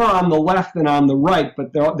were more on the left than on the right,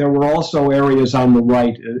 but there were also areas on the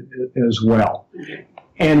right as well. Okay.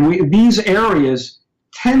 And these areas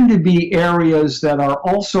tend to be areas that are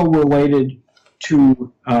also related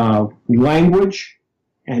to language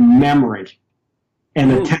and memory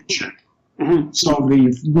and attention. So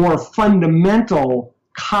the more fundamental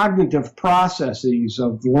cognitive processes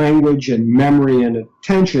of language and memory and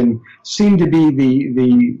attention seem to be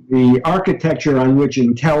the architecture on which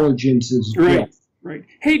intelligence is built. Right.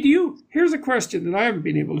 Hey, here's a question that I haven't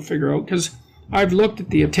been able to figure out, because I've looked at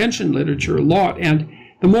the attention literature a lot, and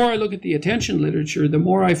the more I look at the attention literature, the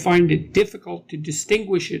more I find it difficult to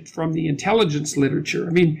distinguish it from the intelligence literature.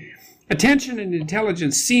 I mean, attention and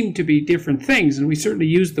intelligence seem to be different things, and we certainly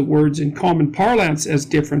use the words in common parlance as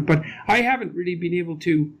different, but I haven't really been able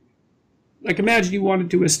to, like, imagine you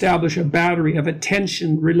wanted to establish a battery of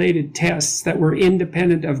attention-related tests that were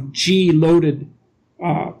independent of G-loaded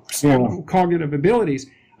cognitive abilities.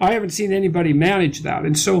 I haven't seen anybody manage that,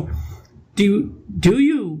 and so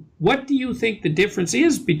what do you think the difference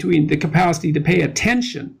is between the capacity to pay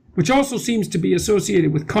attention, which also seems to be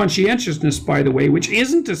associated with conscientiousness, by the way, which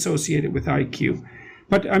isn't associated with IQ.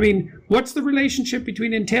 But, I mean, what's the relationship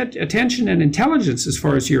between attention and intelligence as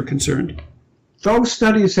far as you're concerned? Those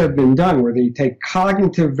studies have been done where they take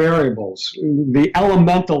cognitive variables, the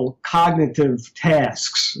elemental cognitive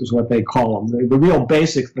tasks is what they call them, the real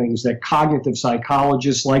basic things that cognitive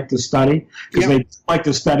psychologists like to study, because they like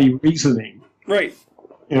to study reasoning. Right.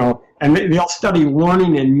 And they'll study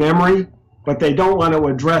learning and memory, but they don't want to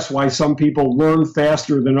address why some people learn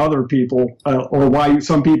faster than other people, or why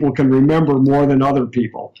some people can remember more than other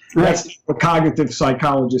people. Right. That's what cognitive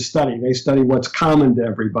psychologists study. They study what's common to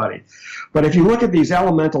everybody. But if you look at these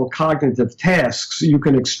elemental cognitive tasks, you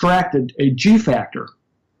can extract a G factor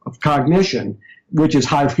of cognition, which is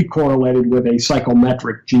highly correlated with a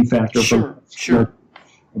psychometric G factor Sure.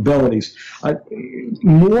 abilities.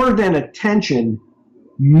 More than attention,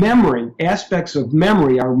 memory, aspects of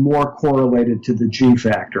memory are more correlated to the G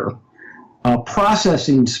factor.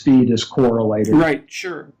 Processing speed is correlated. Right,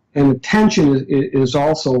 sure. And attention is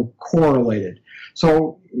also correlated.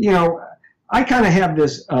 So, I kind of have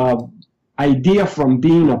this idea from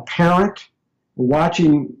being a parent,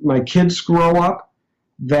 watching my kids grow up,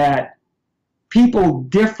 that people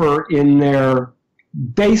differ in their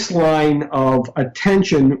baseline of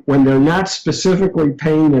attention when they're not specifically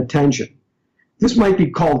paying attention. This might be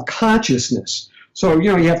called consciousness. So,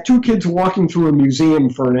 you have two kids walking through a museum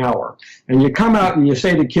for an hour, and you come out and you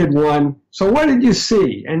say to kid one, so what did you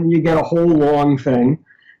see? And you get a whole long thing.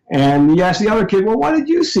 And you ask the other kid, well, what did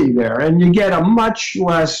you see there? And you get a much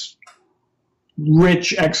less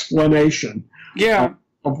rich explanation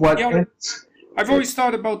of what it's. I've always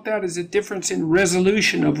thought about that as a difference in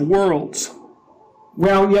resolution of worlds.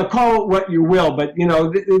 Well, call it what you will, but,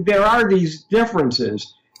 there are these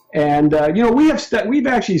differences. And, we've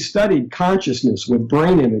actually studied consciousness with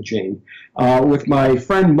brain imaging with my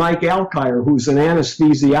friend Mike Alkire, who's an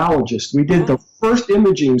anesthesiologist. We did the first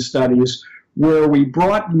imaging studies where we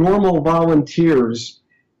brought normal volunteers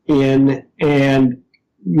in, and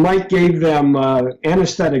Mike gave them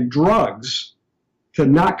anesthetic drugs to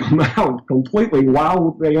knock them out completely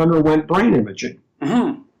while they underwent brain imaging.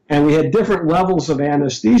 Mm-hmm. And we had different levels of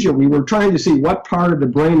anesthesia. We were trying to see what part of the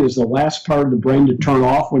brain is the last part of the brain to turn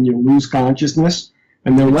off when you lose consciousness.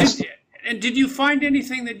 And did you find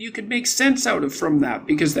anything that you could make sense out of from that?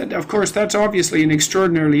 Because that, of course, that's obviously an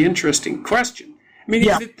extraordinarily interesting question. I mean,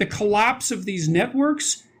 is it the collapse of these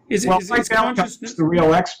networks? Is consciousness the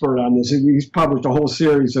real expert on this? He's published a whole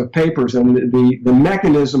series of papers, and the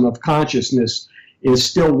mechanism of consciousness is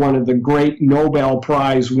still one of the great Nobel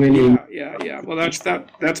Prize winning. Yeah. Well,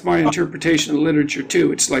 that's my interpretation of literature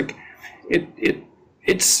too. It's like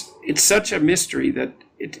it's such a mystery that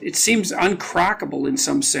it seems uncrackable in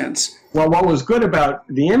some sense. Well, what was good about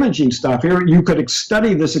the imaging stuff here, you could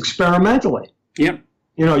study this experimentally. Yep.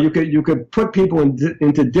 You could put people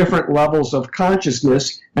into different levels of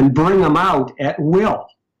consciousness and bring them out at will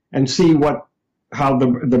and see how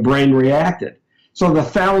the brain reacted. So the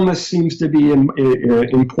thalamus seems to be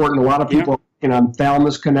important. A lot of people are working on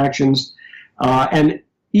thalamus connections. And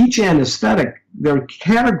each anesthetic, there are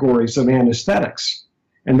categories of anesthetics.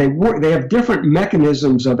 And they have different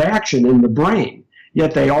mechanisms of action in the brain,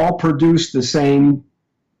 yet they all produce the same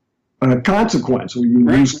consequence when you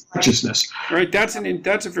lose consciousness. Right, that's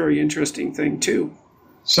a very interesting thing too.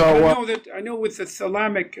 So I know with the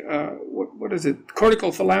thalamic, what is it?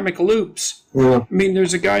 Cortical thalamic loops. Yeah. I mean,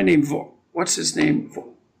 there's a guy named what's his name?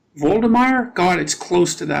 Voldemar? God, it's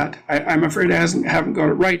close to that. I'm afraid I haven't got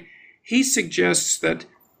it right. He suggests that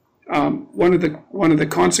one of the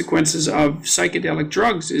consequences of psychedelic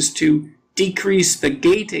drugs is to decrease the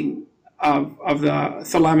gating of the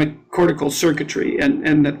thalamic cortical circuitry,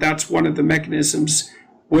 and that's one of the mechanisms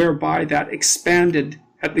whereby that expanded,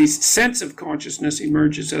 at least, sense of consciousness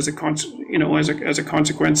emerges as a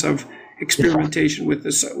consequence of experimentation with the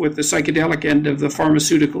psychedelic end of the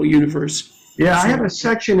pharmaceutical universe. Yeah, I have a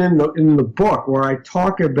section in the book where I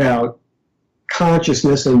talk about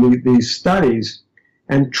consciousness and these studies,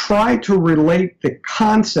 and try to relate the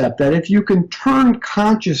concept that if you can turn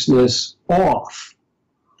consciousness off,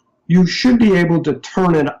 you should be able to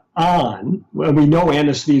turn it on. Well, we know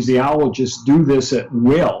anesthesiologists do this at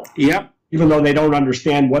will. Yep. Even though they don't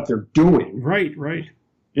understand what they're doing. Right.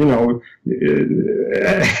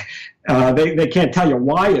 They can't tell you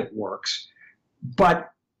why it works.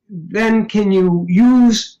 But then can you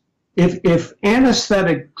use, if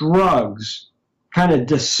anesthetic drugs kind of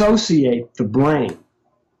dissociate the brain,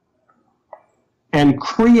 and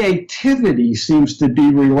creativity seems to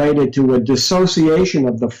be related to a dissociation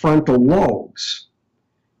of the frontal lobes,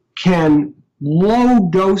 can low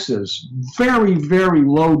doses, very, very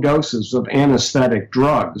low doses of anesthetic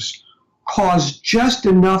drugs cause just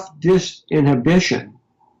enough disinhibition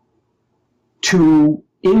to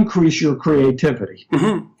increase your creativity.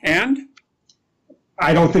 Mm-hmm. And?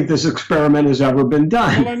 I don't think this experiment has ever been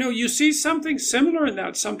done. Well, I know you see something similar in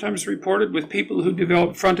that sometimes reported with people who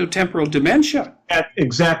develop frontotemporal dementia. That's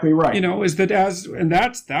exactly right. You know, is that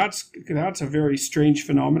that's a very strange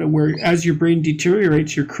phenomenon where as your brain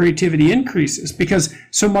deteriorates, your creativity increases because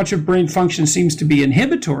so much of brain function seems to be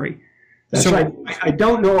inhibitory. That's right. I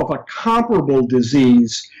don't know of a comparable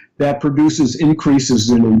disease that produces increases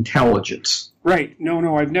in intelligence. Right.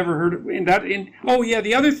 No, I've never heard of that. Oh, yeah,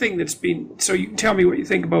 the other thing that's been, so you can tell me what you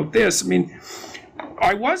think about this. I mean,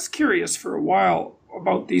 I was curious for a while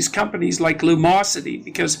about these companies like Lumosity,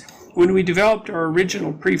 because when we developed our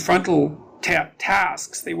original prefrontal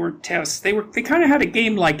tasks, they weren't tests, they kind of had a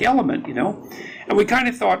game-like element, you know? And we kind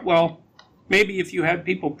of thought, well, maybe if you had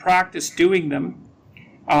people practice doing them,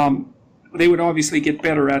 they would obviously get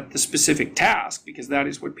better at the specific task, because that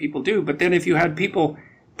is what people do. But then if you had people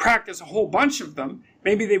practice a whole bunch of them,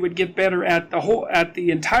 maybe they would get better at the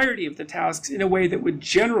entirety of the tasks in a way that would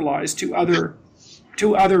generalize to other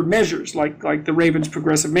measures, like the Raven's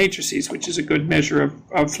progressive matrices, which is a good measure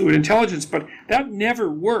of fluid intelligence. But that never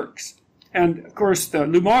works. And of course, the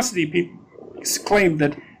Lumosity people claimed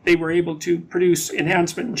that they were able to produce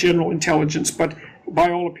enhancement in general intelligence, but by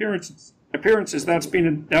all appearances, that's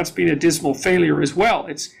been a dismal failure as well.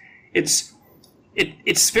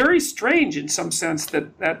 It's very strange in some sense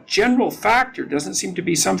that general factor doesn't seem to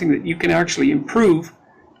be something that you can actually improve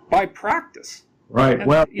by practice. Right. And,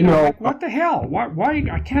 well, like, what the hell? Why?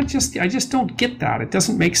 I just don't get that. It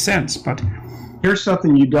doesn't make sense. But here's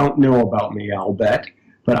something you don't know about me, I'll bet.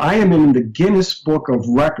 But I am in the Guinness Book of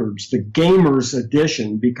Records, the Gamers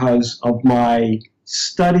Edition, because of my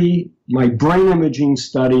brain imaging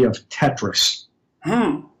study of Tetris.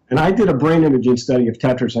 And I did a brain imaging study of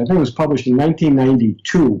Tetris. I think it was published in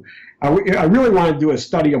 1992. I really wanted to do a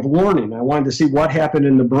study of learning. I wanted to see what happened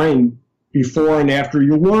in the brain before and after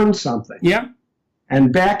you learn something. Yeah.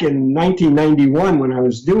 And back in 1991, when I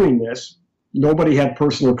was doing this, nobody had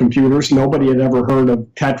personal computers. Nobody had ever heard of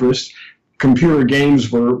Tetris. Computer games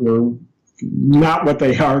were not what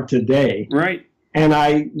they are today. Right. And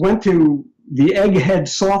I went to the Egghead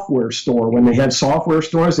software store when they had software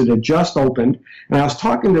stores. It had just opened. And I was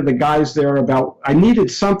talking to the guys there about, I needed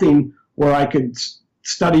something where I could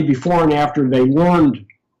study before and after they learned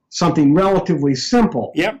something relatively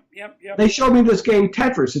simple. Yep. They showed me this game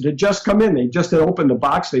Tetris. It had just come in. They just had opened the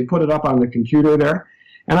box. They put it up on the computer there.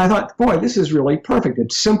 And I thought, boy, this is really perfect.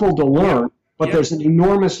 It's simple to learn, but there's an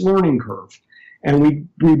enormous learning curve. And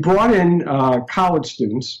we brought in college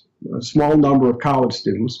students, a small number of college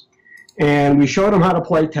students, and we showed them how to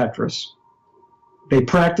play Tetris. They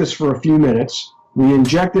practiced for a few minutes. We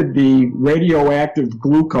injected the radioactive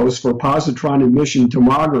glucose for positron emission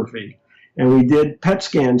tomography, and we did PET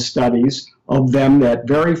scan studies of them that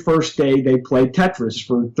very first day they played Tetris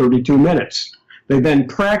for 32 minutes. They then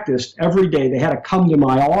practiced every day. They had to come to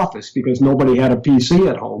my office because nobody had a PC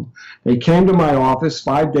at home. They came to my office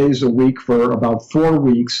 5 days a week for about 4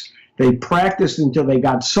 weeks. They practiced until they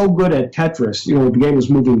got so good at Tetris. You know, the game was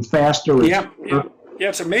moving faster. Yeah,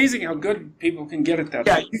 it's amazing how good people can get at that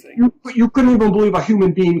sort of thing. You couldn't even believe a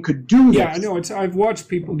human being could do this. Yeah, I know. I've watched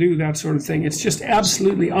people do that sort of thing. It's just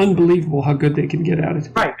absolutely unbelievable how good they can get at it.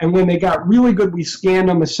 Right, and when they got really good, we scanned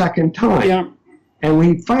them a second time. Yeah. And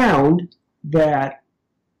we found that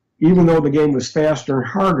even though the game was faster and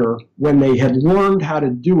harder, when they had learned how to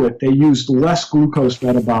do it, they used less glucose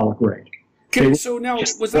metabolic rate. Okay, so now,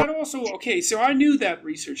 was that also, okay, so I knew that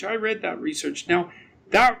research. I read that research. Now,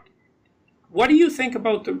 what do you think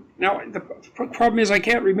about the problem is I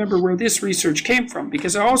can't remember where this research came from,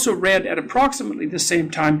 because I also read at approximately the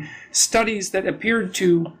same time studies that appeared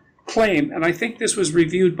to claim, and I think this was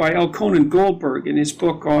reviewed by L. Conan Goldberg in his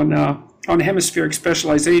book on hemispheric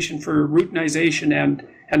specialization for routinization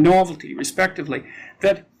and novelty, respectively,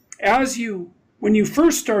 that when you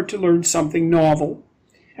first start to learn something novel,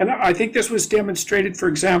 and I think this was demonstrated, for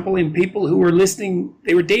example, in people who were listening,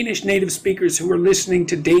 they were Danish native speakers who were listening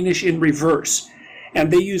to Danish in reverse. And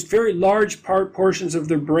they used very large portions of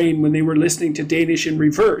their brain when they were listening to Danish in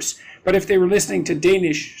reverse. But if they were listening to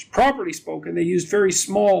Danish properly spoken, they used very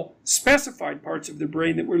small specified parts of the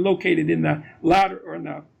brain that were located in the latter or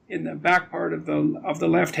in the back part of the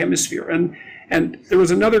left hemisphere. And there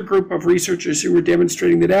was another group of researchers who were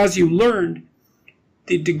demonstrating that as you learned,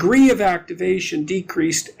 the degree of activation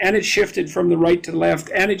decreased, and it shifted from the right to the left,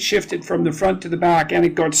 and it shifted from the front to the back, and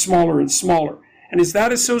it got smaller and smaller. And is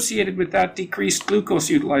that associated with that decreased glucose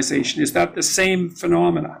utilization? Is that the same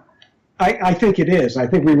phenomena? I think it is. I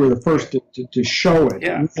think we were the first to show it.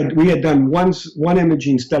 Yeah. We had done one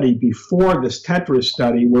imaging study before this Tetris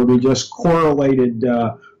study where we just correlated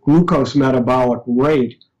glucose metabolic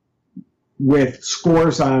rate with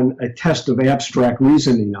scores on a test of abstract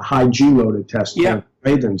reasoning, a high G-loaded test called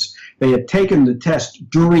Ravens. They had taken the test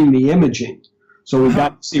during the imaging. So we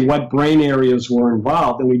got to see what brain areas were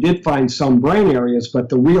involved. And we did find some brain areas, but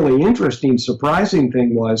the really interesting, surprising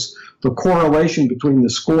thing was the correlation between the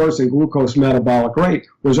scores and glucose metabolic rate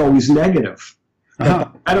was always negative.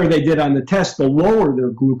 The better they did on the test, the lower their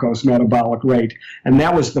glucose metabolic rate. And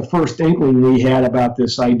that was the first inkling we had about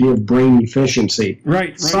this idea of brain efficiency.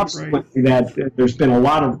 Subsequently, there's been a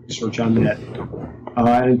lot of research on that.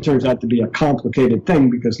 And it turns out to be a complicated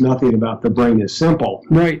thing because nothing about the brain is simple.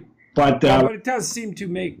 Right. But it does seem to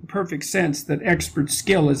make perfect sense that expert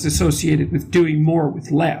skill is associated with doing more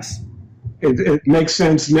with less. It makes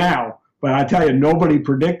sense now. But I tell you, nobody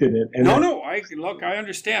predicted it. And I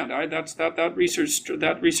understand. That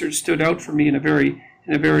research stood out for me in a very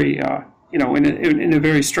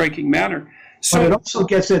striking manner. So, but it also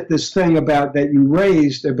gets at this thing about that you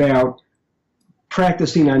raised about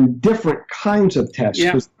practicing on different kinds of tests.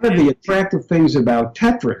 Because one of the attractive things about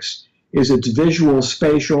Tetris is its visual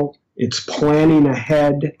spatial, its planning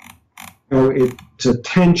ahead, its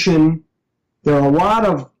attention. There are a lot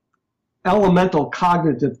of elemental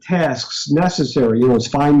cognitive tasks necessary, it's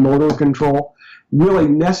fine motor control, really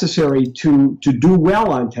necessary to do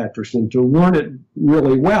well on Tetris and to learn it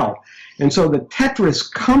really well. And so the Tetris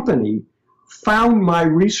company found my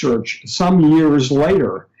research some years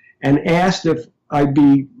later and asked if I'd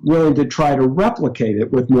be willing to try to replicate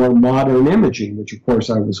it with more modern imaging, which of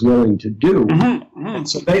course I was willing to do. And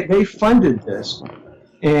so they funded this.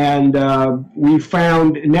 And we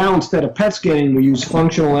found now instead of PET scanning, we use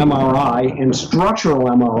functional MRI and structural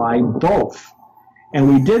MRI both. And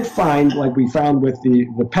we did find, like we found with the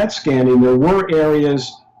PET scanning, there were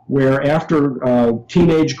areas where after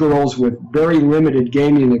teenage girls with very limited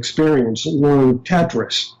gaming experience learned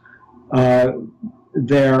Tetris,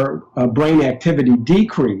 their brain activity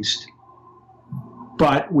decreased.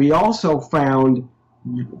 But we also found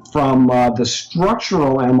from the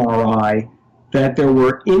structural MRI that there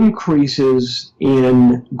were increases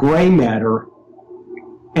in gray matter.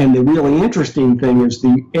 And the really interesting thing is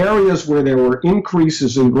the areas where there were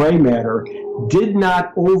increases in gray matter did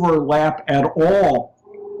not overlap at all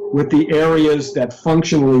with the areas that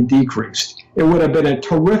functionally decreased. It would have been a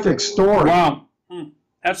terrific story. Wow.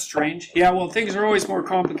 That's strange. Yeah, well, things are always more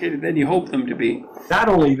complicated than you hope them to be. Not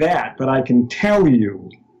only that, but I can tell you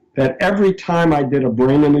that every time I did a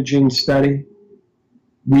brain imaging study,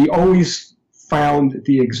 we always found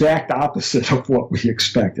the exact opposite of what we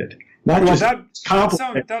expected.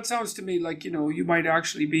 That sounds to me like you might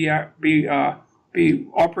actually be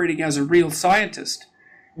operating as a real scientist.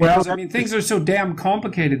 Because things are so damn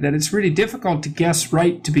complicated that it's really difficult to guess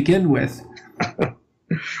right to begin with.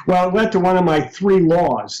 Well, it led to one of my 3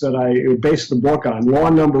 laws that I based the book on. Law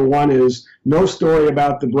number 1 is no story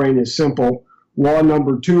about the brain is simple. Law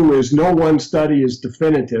number 2 is no one study is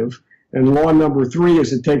definitive. And law number 3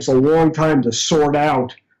 is it takes a long time to sort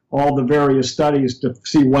out all the various studies to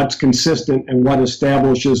see what's consistent and what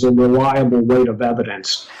establishes a reliable weight of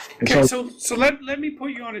evidence. Okay, so let me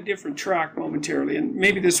put you on a different track momentarily, and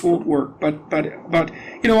maybe this won't work, but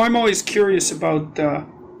I'm always curious about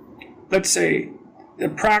let's say the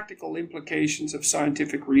practical implications of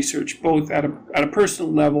scientific research, both at a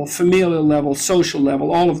personal level, familial level, social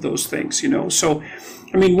level, all of those things, So,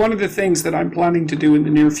 one of the things that I'm planning to do in the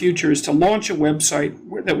near future is to launch a website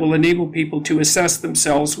that will enable people to assess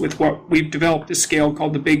themselves with what we've developed a scale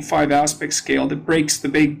called the Big 5 Aspect Scale that breaks the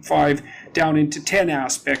Big 5 down into 10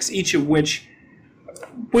 aspects, each of which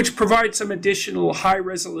provides some additional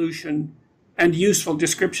high-resolution and useful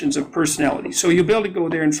descriptions of personality. So you'll be able to go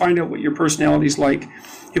there and find out what your personality is like.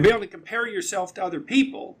 You'll be able to compare yourself to other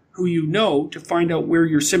people who you know to find out where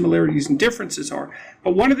your similarities and differences are.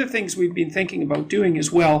 But one of the things we've been thinking about doing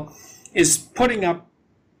as well is putting up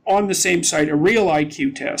on the same site a real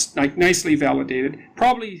IQ test, like nicely validated,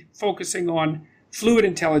 probably focusing on fluid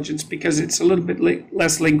intelligence because it's a little bit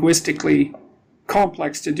less linguistically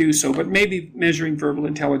complex to do so, but maybe measuring verbal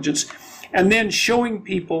intelligence, and then showing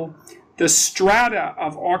people the strata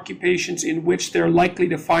of occupations in which they're likely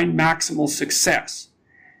to find maximal success.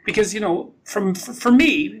 Because, for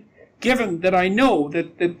me, given that I know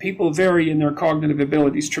that people vary in their cognitive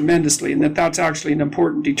abilities tremendously and that that's actually an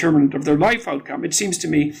important determinant of their life outcome, it seems to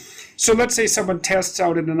me, so let's say someone tests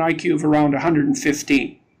out at an IQ of around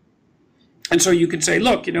 115. And so you could say,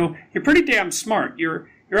 look, you're pretty damn smart. You're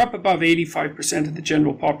up above 85% of the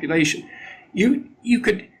general population. You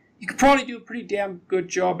could probably do a pretty damn good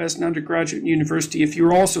job as an undergraduate in university if you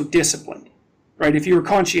were also disciplined, right? If you were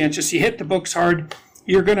conscientious, you hit the books hard,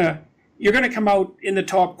 you're gonna you're going to come out in the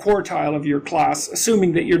top quartile of your class,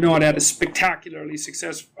 assuming that you're not at a spectacularly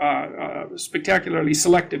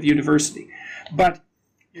selective university. But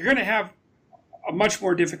you're going to have a much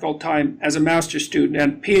more difficult time as a master's student,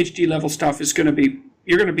 and PhD level stuff is going to be,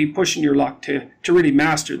 you're going to be pushing your luck to really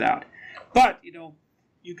master that. But, you know,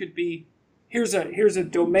 you could be, here's a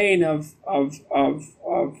domain of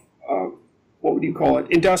what would you call it,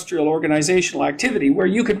 industrial organizational activity, where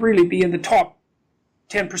you could really be in the top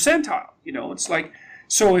 10 percentile. You know, it's like,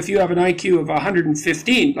 so if you have an IQ of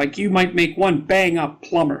 115, like you might make one bang up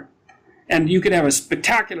plumber, and you could have a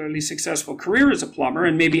spectacularly successful career as a plumber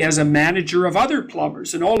and maybe as a manager of other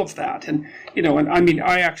plumbers and all of that. And, you know, and I mean,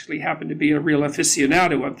 I actually happen to be a real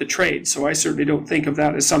aficionado of the trade, so I certainly don't think of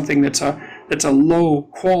that as something that's a low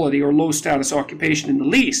quality or low status occupation in the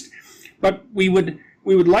least. But we would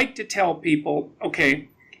like to tell people, okay,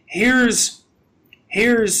 here's an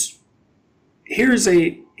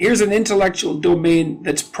intellectual domain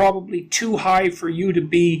that's probably too high for you to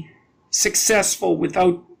be successful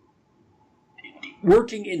without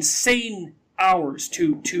working insane hours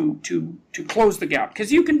to close the gap.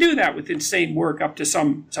 Because you can do that with insane work up to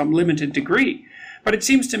some limited degree. But it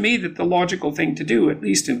seems to me that the logical thing to do, at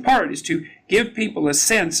least in part, is to give people a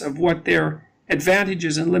sense of what their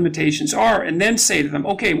advantages and limitations are, and then say to them,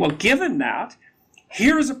 okay, well, given that,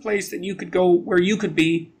 here's a place that you could go where you could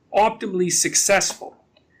be optimally successful.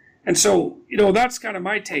 And so, you know, that's kind of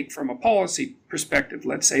my take from a policy perspective,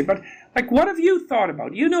 let's say. But, like, what have you thought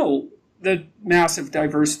about? You know, the massive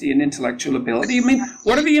diversity and intellectual ability. I mean,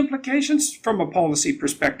 what are the implications from a policy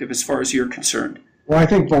perspective as far as you're concerned? Well, I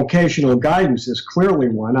think vocational guidance is clearly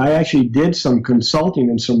one. I actually did some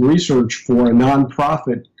consulting and some research for a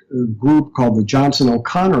nonprofit group called the Johnson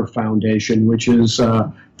O'Connor Foundation, which is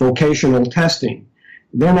vocational testing.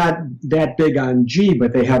 They're not that big on G,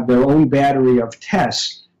 but they have their own battery of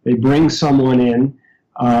tests. They bring someone in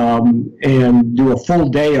and do a full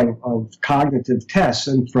day of cognitive tests,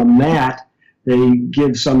 and from that they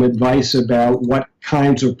give some advice about what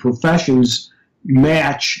kinds of professions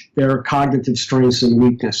match their cognitive strengths and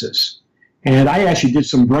weaknesses. And I actually did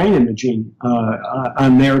some brain imaging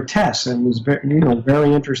on their tests, and it was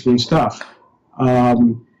very interesting stuff.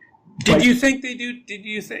 Did you think they do? Did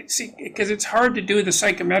you think? See, because it's hard to do the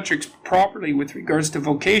psychometrics properly with regards to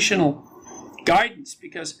vocational guidance,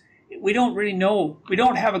 because we don't really know, we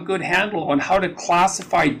don't have a good handle on how to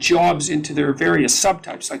classify jobs into their various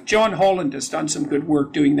subtypes. Like John Holland has done some good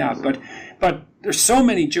work doing that, but there's so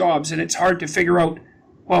many jobs, and it's hard to figure out,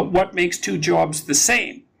 well, what makes two jobs the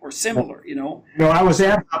same or similar, you know? No, I was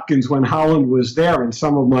at Hopkins when Holland was there, and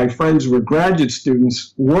some of my friends who were graduate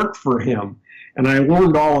students worked for him. And I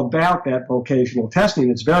learned all about that vocational testing.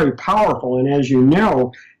 It's very powerful, and as you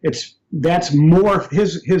know, that's more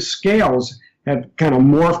his scales have kind of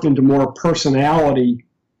morphed into more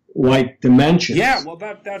personality-like dimensions. Yeah, well,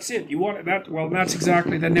 that's it. You want that? Well, that's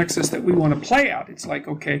exactly the nexus that we want to play at. It's like,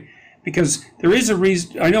 okay, because there is a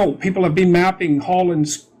reason. I know people have been mapping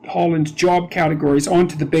Holland's job categories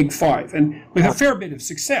onto the Big Five, and with a fair bit of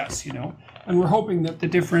success, you know. And we're hoping that the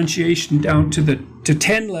differentiation down to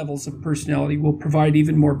 10 levels of personality will provide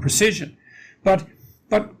even more precision. But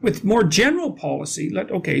with more general policy,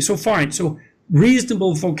 so fine. So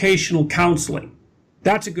reasonable vocational counseling,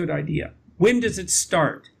 that's a good idea. When does it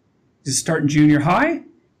start? Does it start in junior high?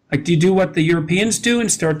 Like, do you do what the Europeans do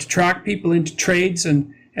and start to track people into trades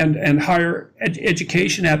and higher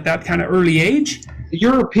education at that kind of early age? The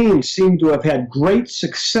Europeans seem to have had great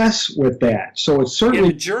success with that. So it's certainly...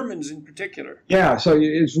 Yeah, the Germans in particular. Yeah, so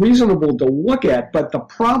it's reasonable to look at. But the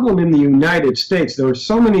problem in the United States, there are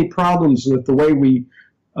so many problems with the way we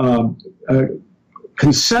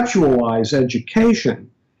conceptualize education.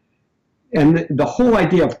 And the whole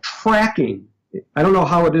idea of tracking, I don't know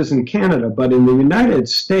how it is in Canada, but in the United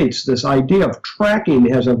States, this idea of tracking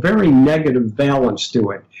has a very negative balance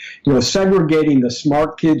to it. You know, segregating the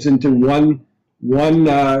smart kids into one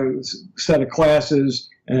set of classes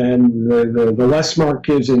and the less smart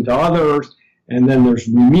kids into others, and then there's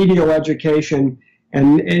remedial education.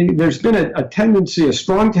 And there's been a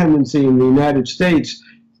strong tendency in the United States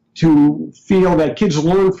to feel that kids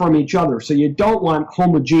learn from each other. So you don't want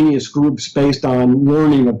homogeneous groups based on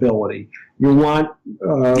learning ability. You want...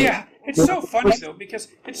 yeah, it's so funny, though, because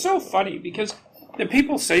the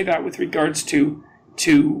people say that with regards to,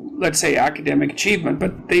 let's say, academic achievement,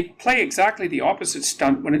 but they play exactly the opposite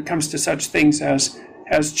stunt when it comes to such things as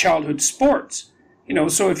childhood sports. You know,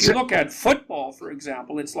 so if you look at football, for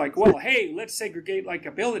example, it's like, well, hey, let's segregate like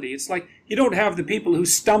ability. It's like you don't have the people who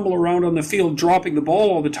stumble around on the field dropping the ball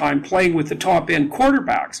all the time playing with the top-end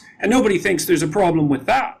quarterbacks, and nobody thinks there's a problem with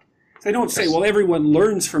that. They don't say, well, everyone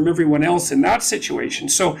learns from everyone else in that situation.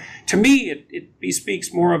 So to me, it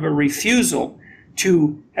bespeaks more of a refusal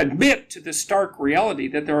to admit to the stark reality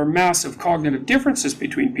that there are massive cognitive differences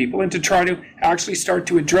between people, and to try to actually start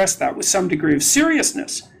to address that with some degree of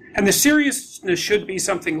seriousness. And the seriousness should be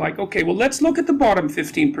something like, okay, well, let's look at the bottom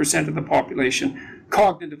 15% of the population,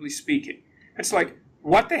 cognitively speaking. It's like,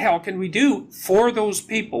 what the hell can we do for those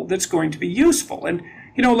people that's going to be useful? And,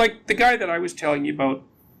 you know, like the guy that I was telling you about,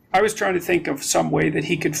 I was trying to think of some way that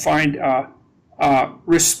he could find a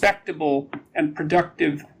respectable and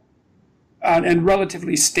productive and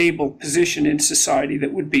relatively stable position in society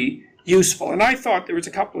that would be useful. And I thought there was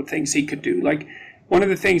a couple of things he could do. Like, one of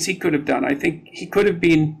the things he could have done, I think he could have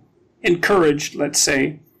been encouraged, let's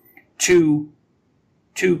say, to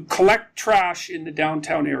collect trash in the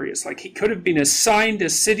downtown areas. Like, he could have been assigned a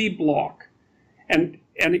city block, and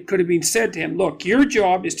it could have been said to him, look, your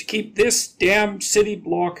job is to keep this damn city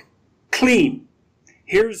block clean.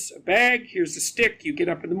 Here's a bag, here's a stick, you get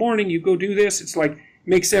up in the morning, you go do this. It's like,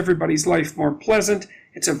 makes everybody's life more pleasant.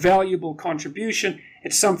 It's a valuable contribution.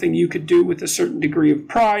 It's something you could do with a certain degree of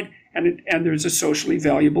pride, and there's a socially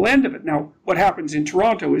valuable end of it. Now, what happens in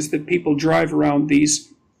Toronto is that people drive around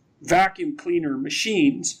these vacuum cleaner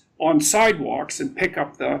machines on sidewalks and pick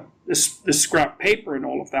up the scrap paper and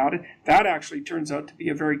all of that. That actually turns out to be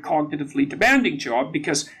a very cognitively demanding job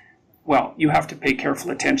because, well, you have to pay careful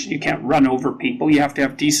attention. You can't run over people. You have to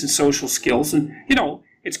have decent social skills. And, you know,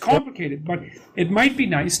 it's complicated, but it might be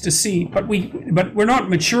nice to see. But we're not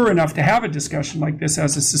mature enough to have a discussion like this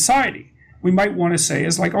as a society. We might want to say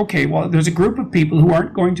is like, okay, well, there's a group of people who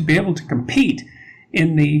aren't going to be able to compete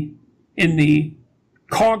in the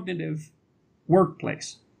cognitive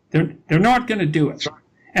workplace. They're not going to do it.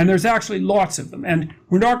 And there's actually lots of them. And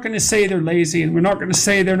we're not going to say they're lazy, and we're not going to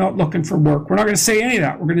say they're not looking for work. We're not going to say any of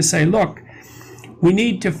that. We're going to say, look, we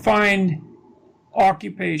need to find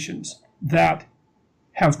occupations that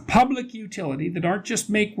have public utility, that aren't just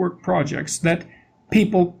make work projects, that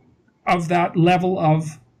people of that level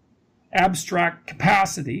of abstract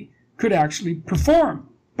capacity could actually perform.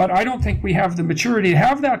 But I don't think we have the maturity to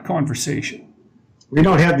have that conversation. We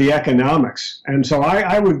don't have the economics. And so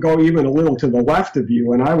I would go even a little to the left of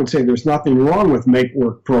you, and I would say there's nothing wrong with make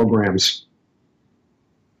work programs.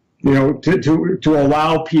 You know, to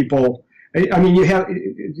allow people, I mean, you have,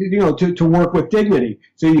 you know, to work with dignity.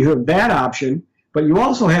 So you have that option, but you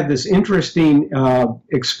also have this interesting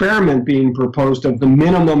experiment being proposed of the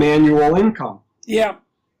minimum annual income. Yeah.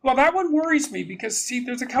 Well, that one worries me because, see,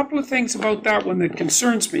 there's a couple of things about that one that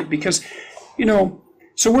concerns me because, you know,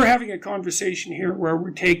 so we're having a conversation here where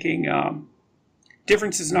we're taking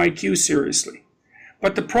differences in IQ seriously.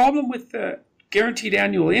 But the problem with the guaranteed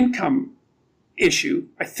annual income issue,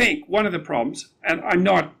 I think, one of the problems, and I'm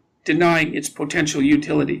not denying its potential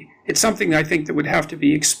utility, it's something I think that would have to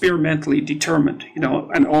be experimentally determined, you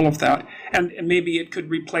know, and all of that. And maybe it could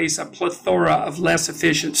replace a plethora of less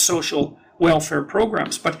efficient social welfare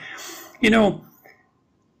programs. But, you know,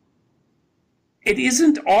 it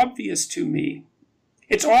isn't obvious to me.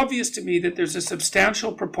 It's obvious to me that there's a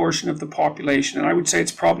substantial proportion of the population, and I would say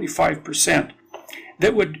it's probably 5%,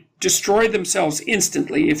 that would destroy themselves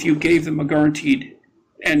instantly if you gave them a guaranteed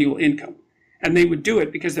annual income. And they would do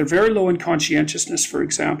it because they're very low in conscientiousness, for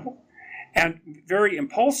example, and very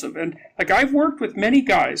impulsive. And like I've worked with many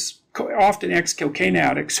guys, often ex-cocaine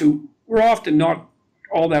addicts, who were often not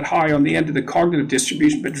all that high on the end of the cognitive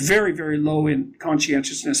distribution, but very, very low in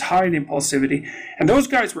conscientiousness, high in impulsivity. And those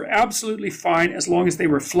guys were absolutely fine as long as they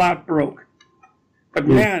were flat broke. But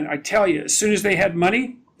man, I tell you, as soon as they had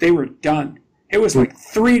money, they were done. It was like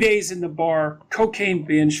 3 days in the bar, cocaine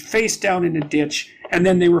binge, face down in a ditch, and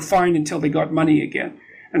then they were fine until they got money again.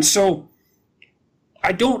 And so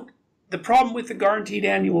the problem with the guaranteed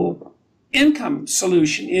annual income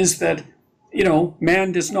solution is that, you know,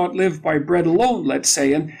 man does not live by bread alone, let's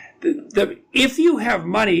say. And if you have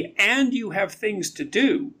money and you have things to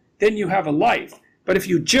do, then you have a life. But if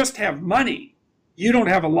you just have money, you don't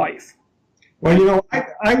have a life. Well, you know,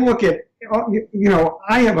 I look at, you know,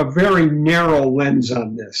 I have a very narrow lens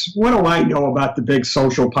on this. What do I know about the big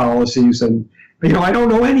social policies? And, you know, I don't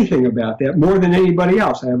know anything about that more than anybody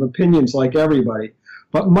else. I have opinions like everybody.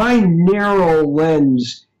 But my narrow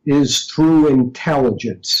lens is through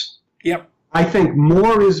intelligence. Yep. I think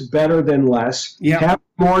more is better than less. Yep. Having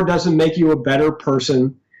more doesn't make you a better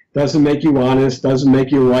person, doesn't make you honest, doesn't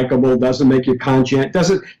make you likable, doesn't make you conscient,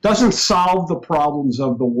 doesn't solve the problems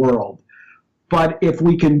of the world. But if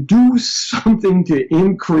we can do something to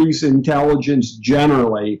increase intelligence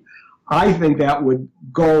generally, I think that would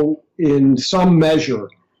go in some measure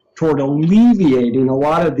toward alleviating a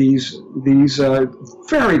lot of these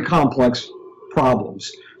very complex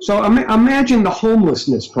problems. So imagine the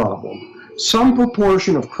homelessness problem. Some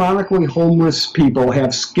proportion of chronically homeless people have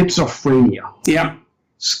schizophrenia. Yeah.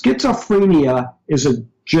 Schizophrenia is a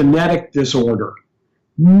genetic disorder.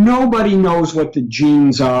 Nobody knows what the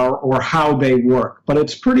genes are or how they work, but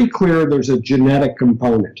it's pretty clear there's a genetic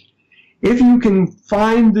component. If you can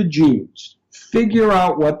find the genes, figure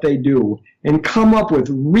out what they do, and come up with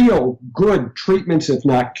real good treatments, if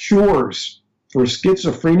not cures, for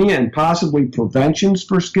schizophrenia and possibly preventions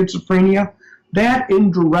for schizophrenia, that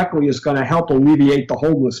indirectly is going to help alleviate the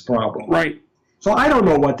homeless problem. Right. So I don't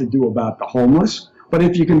know what to do about the homeless, but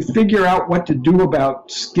if you can figure out what to do about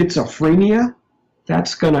schizophrenia,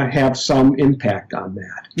 that's going to have some impact on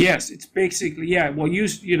that. Yes, it's basically, yeah. Well,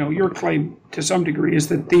 your claim to some degree is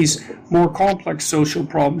that these more complex social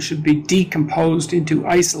problems should be decomposed into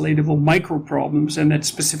isolatable micro problems, and that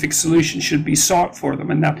specific solutions should be sought for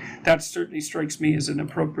them. And that certainly strikes me as an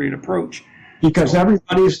appropriate approach. Because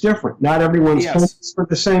everybody is different. Not everyone's homeless for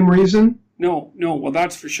the same reason. No. Well,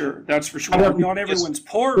 that's for sure. That's for sure. Not everyone's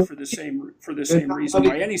poor for the same reason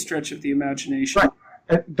by any stretch of the imagination. Right.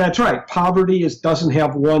 That's right. Poverty doesn't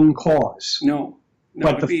have one cause. No,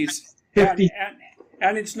 but it is,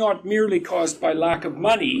 and it's not merely caused by lack of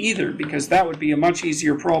money either, because that would be a much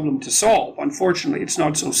easier problem to solve. Unfortunately, it's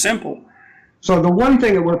not so simple. So the one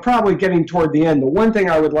thing, and we're probably getting toward the end, the one thing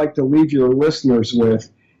I would like to leave your listeners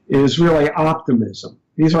with is really optimism.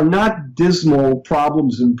 These are not dismal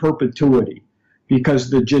problems in perpetuity, because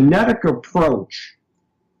the genetic approach,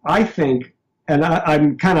 I think, and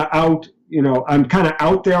I'm kind of out, I'm kind of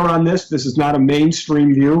out there on this. This is not a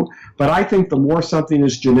mainstream view, but I think the more something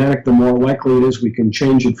is genetic, the more likely it is we can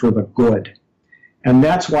change it for the good. And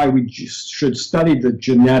that's why we should study the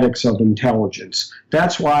genetics of intelligence.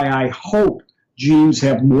 That's why I hope genes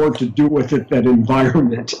have more to do with it than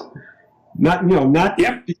environment. Not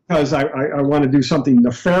because I want to do something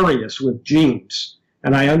nefarious with genes.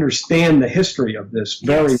 And I understand the history of this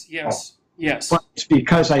very well. Yes. But it's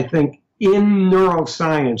because I think in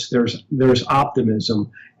neuroscience, there's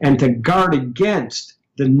optimism, and to guard against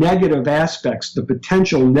the negative aspects, the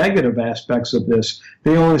potential negative aspects of this,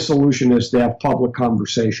 the only solution is to have public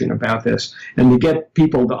conversation about this and to get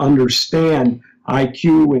people to understand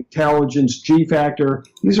IQ, intelligence, G factor.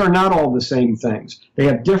 These are not all the same things. They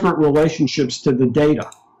have different relationships to the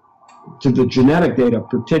data, to the genetic data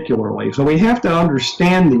particularly. So we have to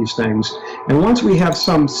understand these things, and once we have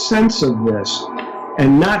some sense of this,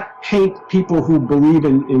 and not paint people who believe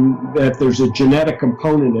in that there's a genetic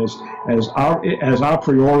component as a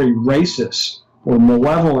priori racist or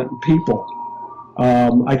malevolent people.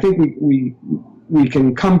 I think we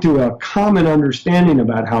can come to a common understanding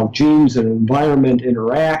about how genes and environment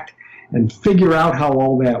interact and figure out how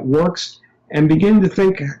all that works and begin to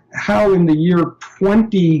think how in the year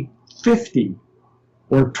 2050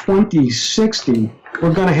 or 2060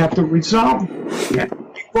 we're going to have to resolve it.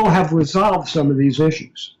 We'll have resolved some of these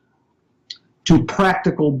issues to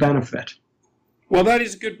practical benefit. Well, that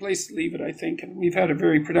is a good place to leave it, I think, and we've had a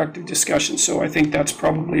very productive discussion, so I think that's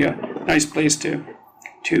probably a nice place to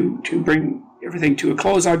bring everything to a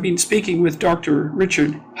close. I've been speaking with Dr.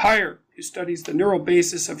 Richard Heyer, who studies the neural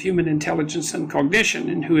basis of human intelligence and cognition,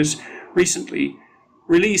 and who has recently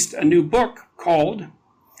released a new book called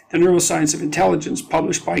The Neuroscience of Intelligence,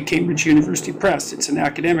 published by Cambridge University Press. It's an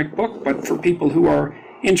academic book, but for people who are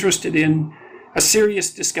interested in a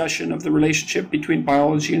serious discussion of the relationship between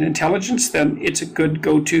biology and intelligence, then it's a good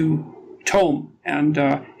go-to tome. And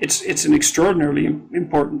it's an extraordinarily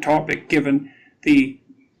important topic, given the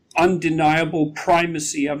undeniable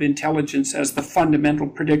primacy of intelligence as the fundamental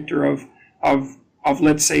predictor of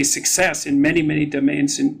let's say, success in many, many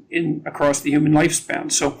domains in across the human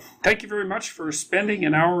lifespan. So thank you very much for spending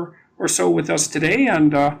an hour or so with us today,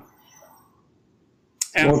 and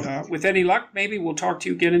with any luck, maybe we'll talk to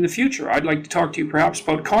you again in the future. I'd like to talk to you perhaps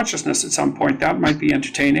about consciousness at some point. That might be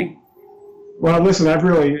entertaining. Well, listen, I've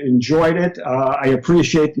really enjoyed it. I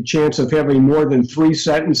appreciate the chance of having more than three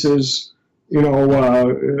sentences, related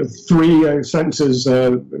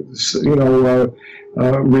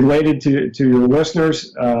to your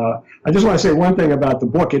listeners. I just want to say one thing about the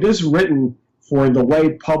book. It is written for the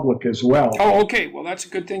lay public as well. Oh, okay. Well, that's a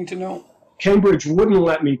good thing to know. Cambridge wouldn't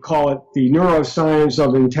let me call it the neuroscience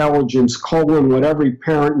of intelligence, what every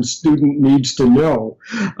parent and student needs to know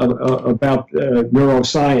about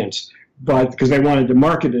neuroscience, but because they wanted to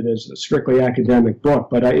market it as a strictly academic book.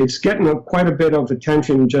 But it's getting quite a bit of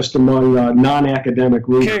attention just among non-academic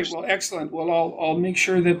readers. Okay, well, excellent. Well, I'll make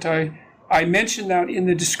sure that I mention that in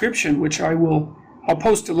the description, which I will I'll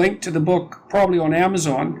post a link to the book probably on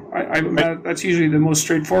Amazon. That's usually the most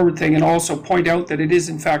straightforward thing, and also point out that it is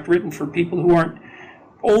in fact written for people who aren't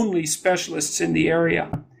only specialists in the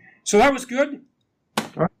area. So that was good. All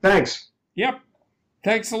right, thanks. Yep.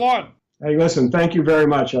 Thanks a lot. Hey, listen, thank you very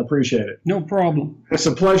much. I appreciate it. No problem. It's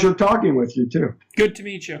a pleasure talking with you, too. Good to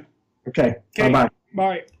meet you. Okay. Bye-bye.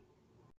 Bye.